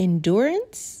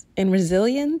endurance and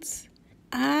resilience,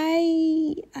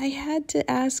 I had to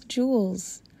ask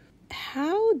Jules,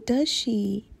 how does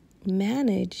she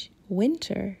manage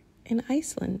winter in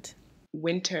Iceland?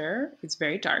 Winter is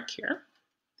very dark here.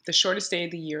 The shortest day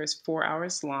of the year is 4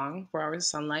 hours long, 4 hours of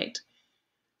sunlight,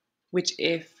 which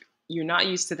if you're not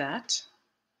used to that,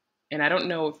 and I don't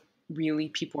know if really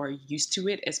people are used to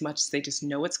it as much as they just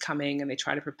know it's coming and they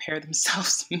try to prepare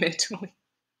themselves mentally.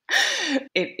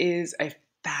 It is a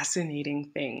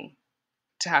fascinating thing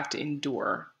to have to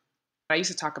endure. I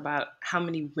used to talk about how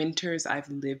many winters I've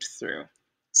lived through.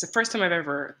 It's the first time I've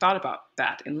ever thought about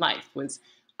that in life was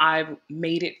I've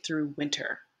made it through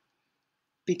winter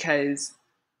because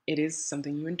it is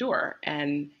something you endure.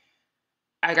 And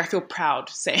I feel proud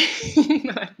saying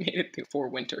that I've made it through 4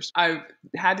 winters. I've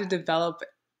had to develop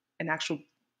an actual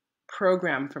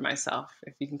program for myself,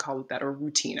 if you can call it that, or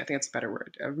routine. I think that's a better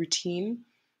word, a routine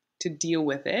to deal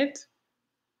with it.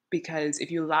 Because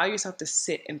if you allow yourself to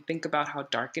sit and think about how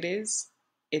dark it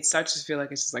starts to feel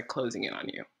like it's just like closing in on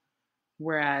you.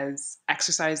 Whereas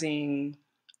exercising,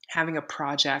 having a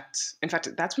project, in fact,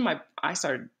 that's when I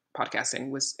started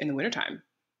podcasting was in the wintertime,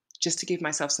 just to give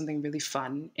myself something really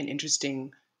fun and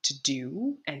interesting to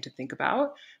do and to think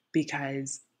about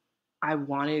because I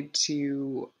wanted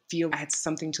to feel I had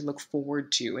something to look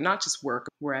forward to and not just work.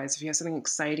 Whereas if you have something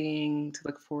exciting to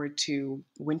look forward to,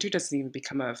 winter doesn't even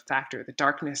become a factor. The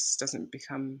darkness doesn't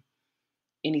become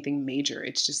anything major.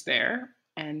 It's just there.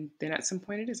 And then at some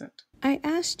point it isn't. I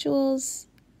asked Jules,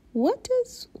 what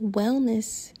does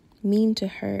wellness mean to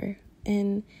her?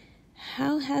 And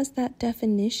how has that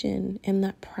definition and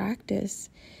that practice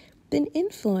been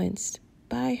influenced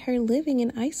by her living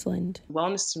in Iceland?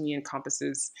 Wellness to me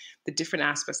encompasses the different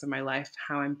aspects of my life,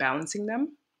 how I'm balancing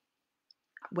them.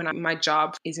 When my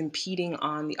job is impeding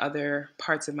on the other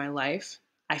parts of my life,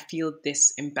 I feel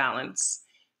this imbalance.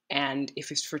 And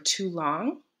if it's for too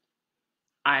long,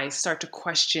 I start to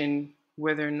question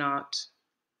whether or not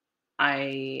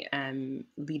I am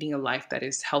leading a life that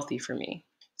is healthy for me.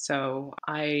 So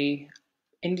I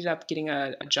ended up getting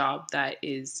a job that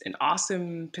is an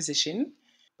awesome position,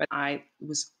 but I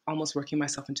was almost working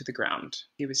myself into the ground.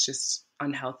 It was just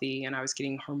unhealthy and I was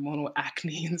getting hormonal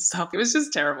acne and stuff. It was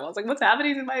just terrible. I was like, what's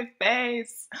happening in my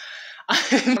face?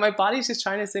 My body's just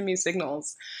trying to send me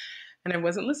signals and I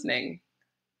wasn't listening.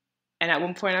 And at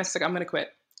one point I was like, I'm going to quit.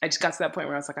 I just got to that point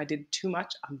where I was like, I did too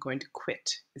much. I'm going to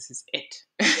quit. This is it.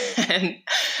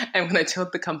 and when I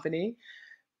told the company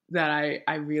that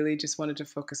I really just wanted to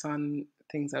focus on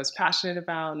things I was passionate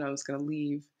about and I was going to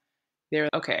leave, they were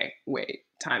okay, wait,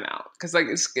 time out. Because like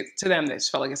to them, they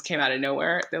just felt like it came out of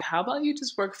nowhere. They're like, how about you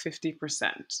just work 50%?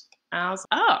 And I was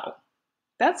like, oh,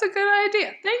 that's a good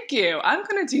idea. Thank you. I'm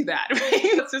going to do that.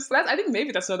 I think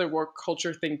maybe that's another work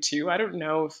culture thing too. I don't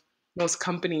know if most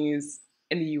companies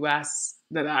in the US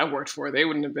that I worked for, they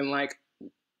wouldn't have been like,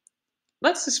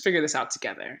 let's just figure this out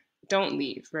together. Don't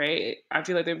leave, right? I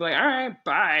feel like they'd be like, all right,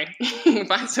 bye.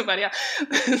 Find somebody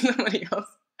else.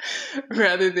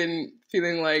 Rather than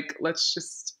feeling like, let's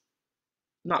just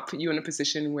not put you in a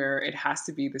position where it has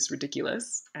to be this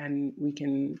ridiculous. And we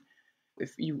can,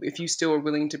 if you still are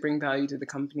willing to bring value to the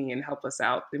company and help us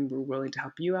out, then we're willing to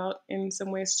help you out in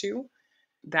some ways too.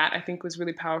 That I think was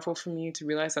really powerful for me to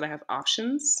realize that I have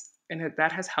options and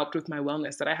that has helped with my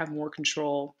wellness, that I have more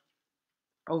control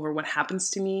over what happens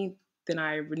to me than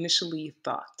I initially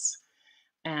thought.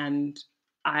 And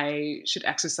I should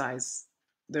exercise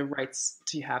the rights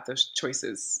to have those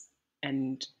choices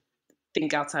and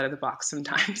think outside of the box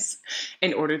sometimes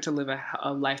in order to live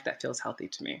a life that feels healthy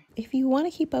to me. If you want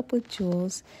to keep up with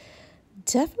Jules,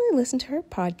 definitely listen to her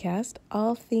podcast,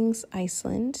 All Things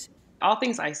Iceland. All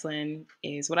Things Iceland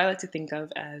is what I like to think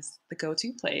of as the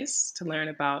go-to place to learn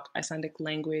about Icelandic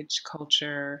language,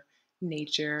 culture,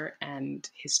 nature, and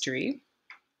history.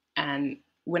 And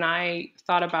when I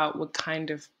thought about what kind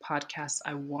of podcast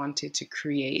I wanted to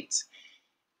create,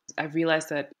 I realized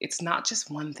that it's not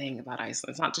just one thing about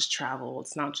Iceland. It's not just travel.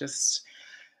 It's not just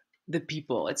the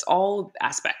people. It's all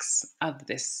aspects of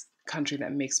this country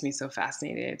that makes me so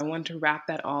fascinated. I want to wrap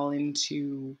that all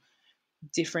into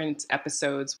different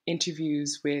episodes,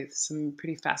 interviews with some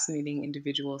pretty fascinating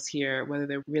individuals here, whether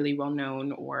they're really well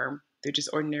known or they're just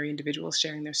ordinary individuals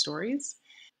sharing their stories.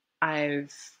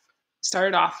 I've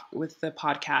started off with the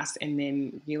podcast and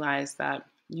then realized that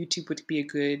YouTube would be a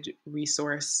good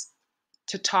resource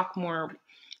to talk more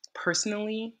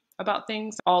personally about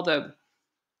things. All the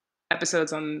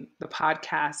episodes on the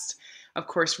podcast, of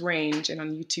course, range, and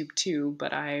on YouTube too,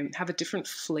 but I have a different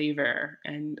flavor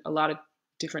and a lot of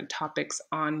different topics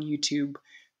on YouTube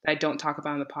that I don't talk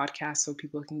about on the podcast, so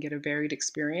people can get a varied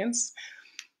experience.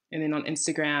 And then on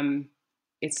Instagram,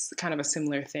 it's kind of a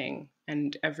similar thing.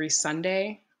 And every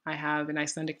Sunday, I have an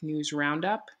Icelandic news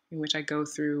roundup in which I go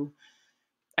through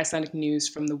Icelandic news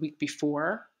from the week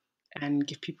before and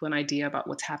give people an idea about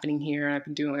what's happening here. And I've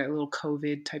been doing a little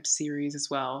COVID type series as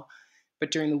well.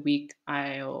 But during the week,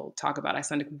 I'll talk about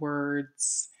Icelandic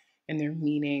words and their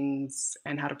meanings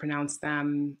and how to pronounce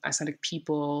them, Icelandic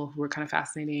people who are kind of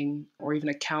fascinating, or even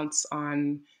accounts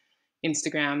on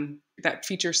Instagram that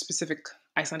feature specific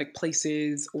Icelandic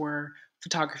places or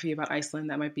photography about Iceland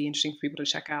that might be interesting for people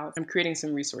to check out. I'm creating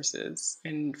some resources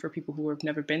and for people who have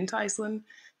never been to Iceland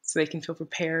so they can feel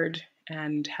prepared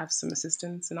and have some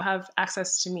assistance and have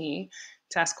access to me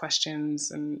to ask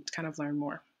questions and kind of learn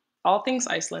more.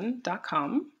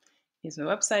 allthingsiceland.com is my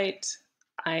website.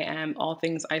 I am All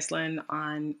Things Iceland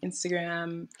on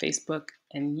Instagram, Facebook,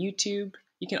 and YouTube.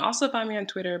 You can also find me on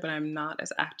Twitter, but I'm not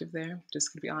as active there,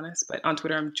 just to be honest. But on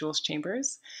Twitter, I'm Jules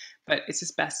Chambers. But it's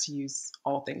just best to use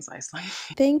All Things Iceland.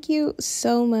 Thank you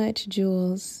so much,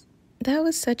 Jules. That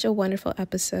was such a wonderful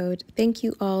episode. Thank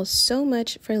you all so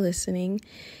much for listening.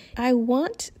 I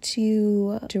want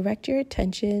to direct your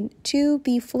attention to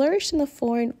the Flourish in the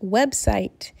Foreign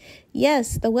website.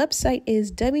 Yes, the website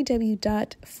is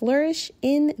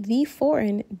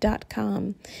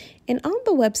www.flourishintheforeign.com. And on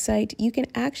the website, you can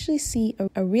actually see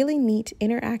a really neat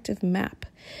interactive map.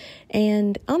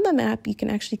 And on the map, you can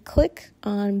actually click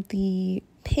on the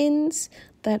pins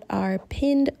that are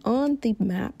pinned on the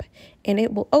map, and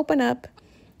it will open up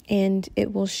and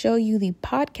it will show you the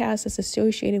podcast that's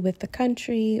associated with the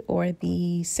country or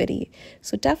the city.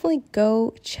 So definitely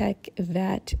go check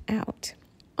that out.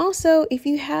 Also, if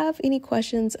you have any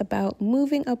questions about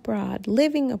moving abroad,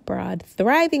 living abroad,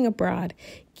 thriving abroad,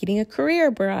 getting a career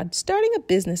abroad, starting a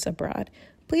business abroad,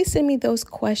 please send me those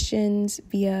questions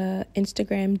via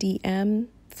Instagram DM,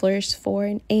 Flourish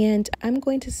Foreign, and I'm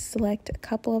going to select a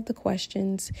couple of the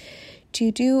questions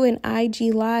to do an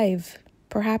IG live,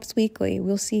 perhaps weekly.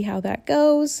 We'll see how that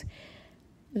goes.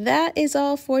 That is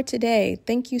all for today.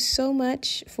 Thank you so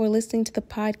much for listening to the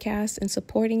podcast and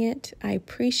supporting it. I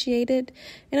appreciate it.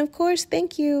 And of course,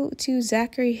 thank you to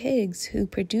Zachary Higgs, who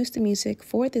produced the music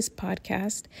for this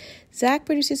podcast. Zach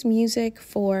produces music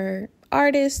for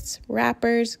artists,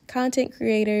 rappers, content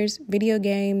creators, video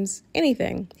games,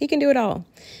 anything. He can do it all.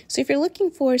 So if you're looking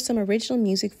for some original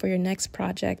music for your next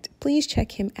project, please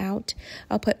check him out.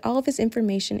 I'll put all of his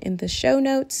information in the show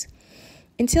notes.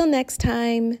 Until next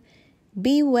time,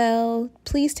 be well,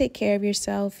 please take care of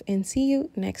yourself, and see you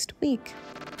next week.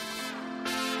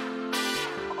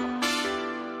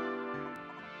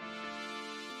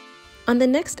 On the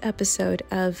next episode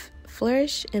of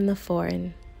Flourish in the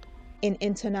Foreign. In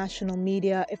international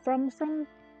media, from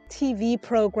TV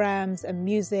programs and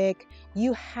music,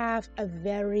 you have a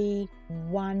very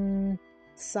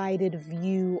one-sided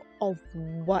view of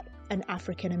what an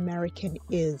African American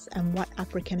is and what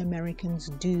African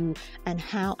Americans do and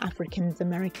how African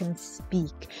Americans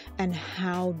speak and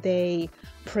how they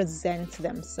present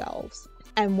themselves.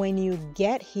 And when you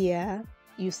get here,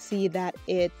 you see that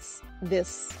it's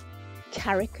this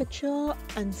caricature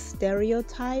and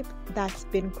stereotype that's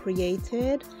been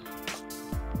created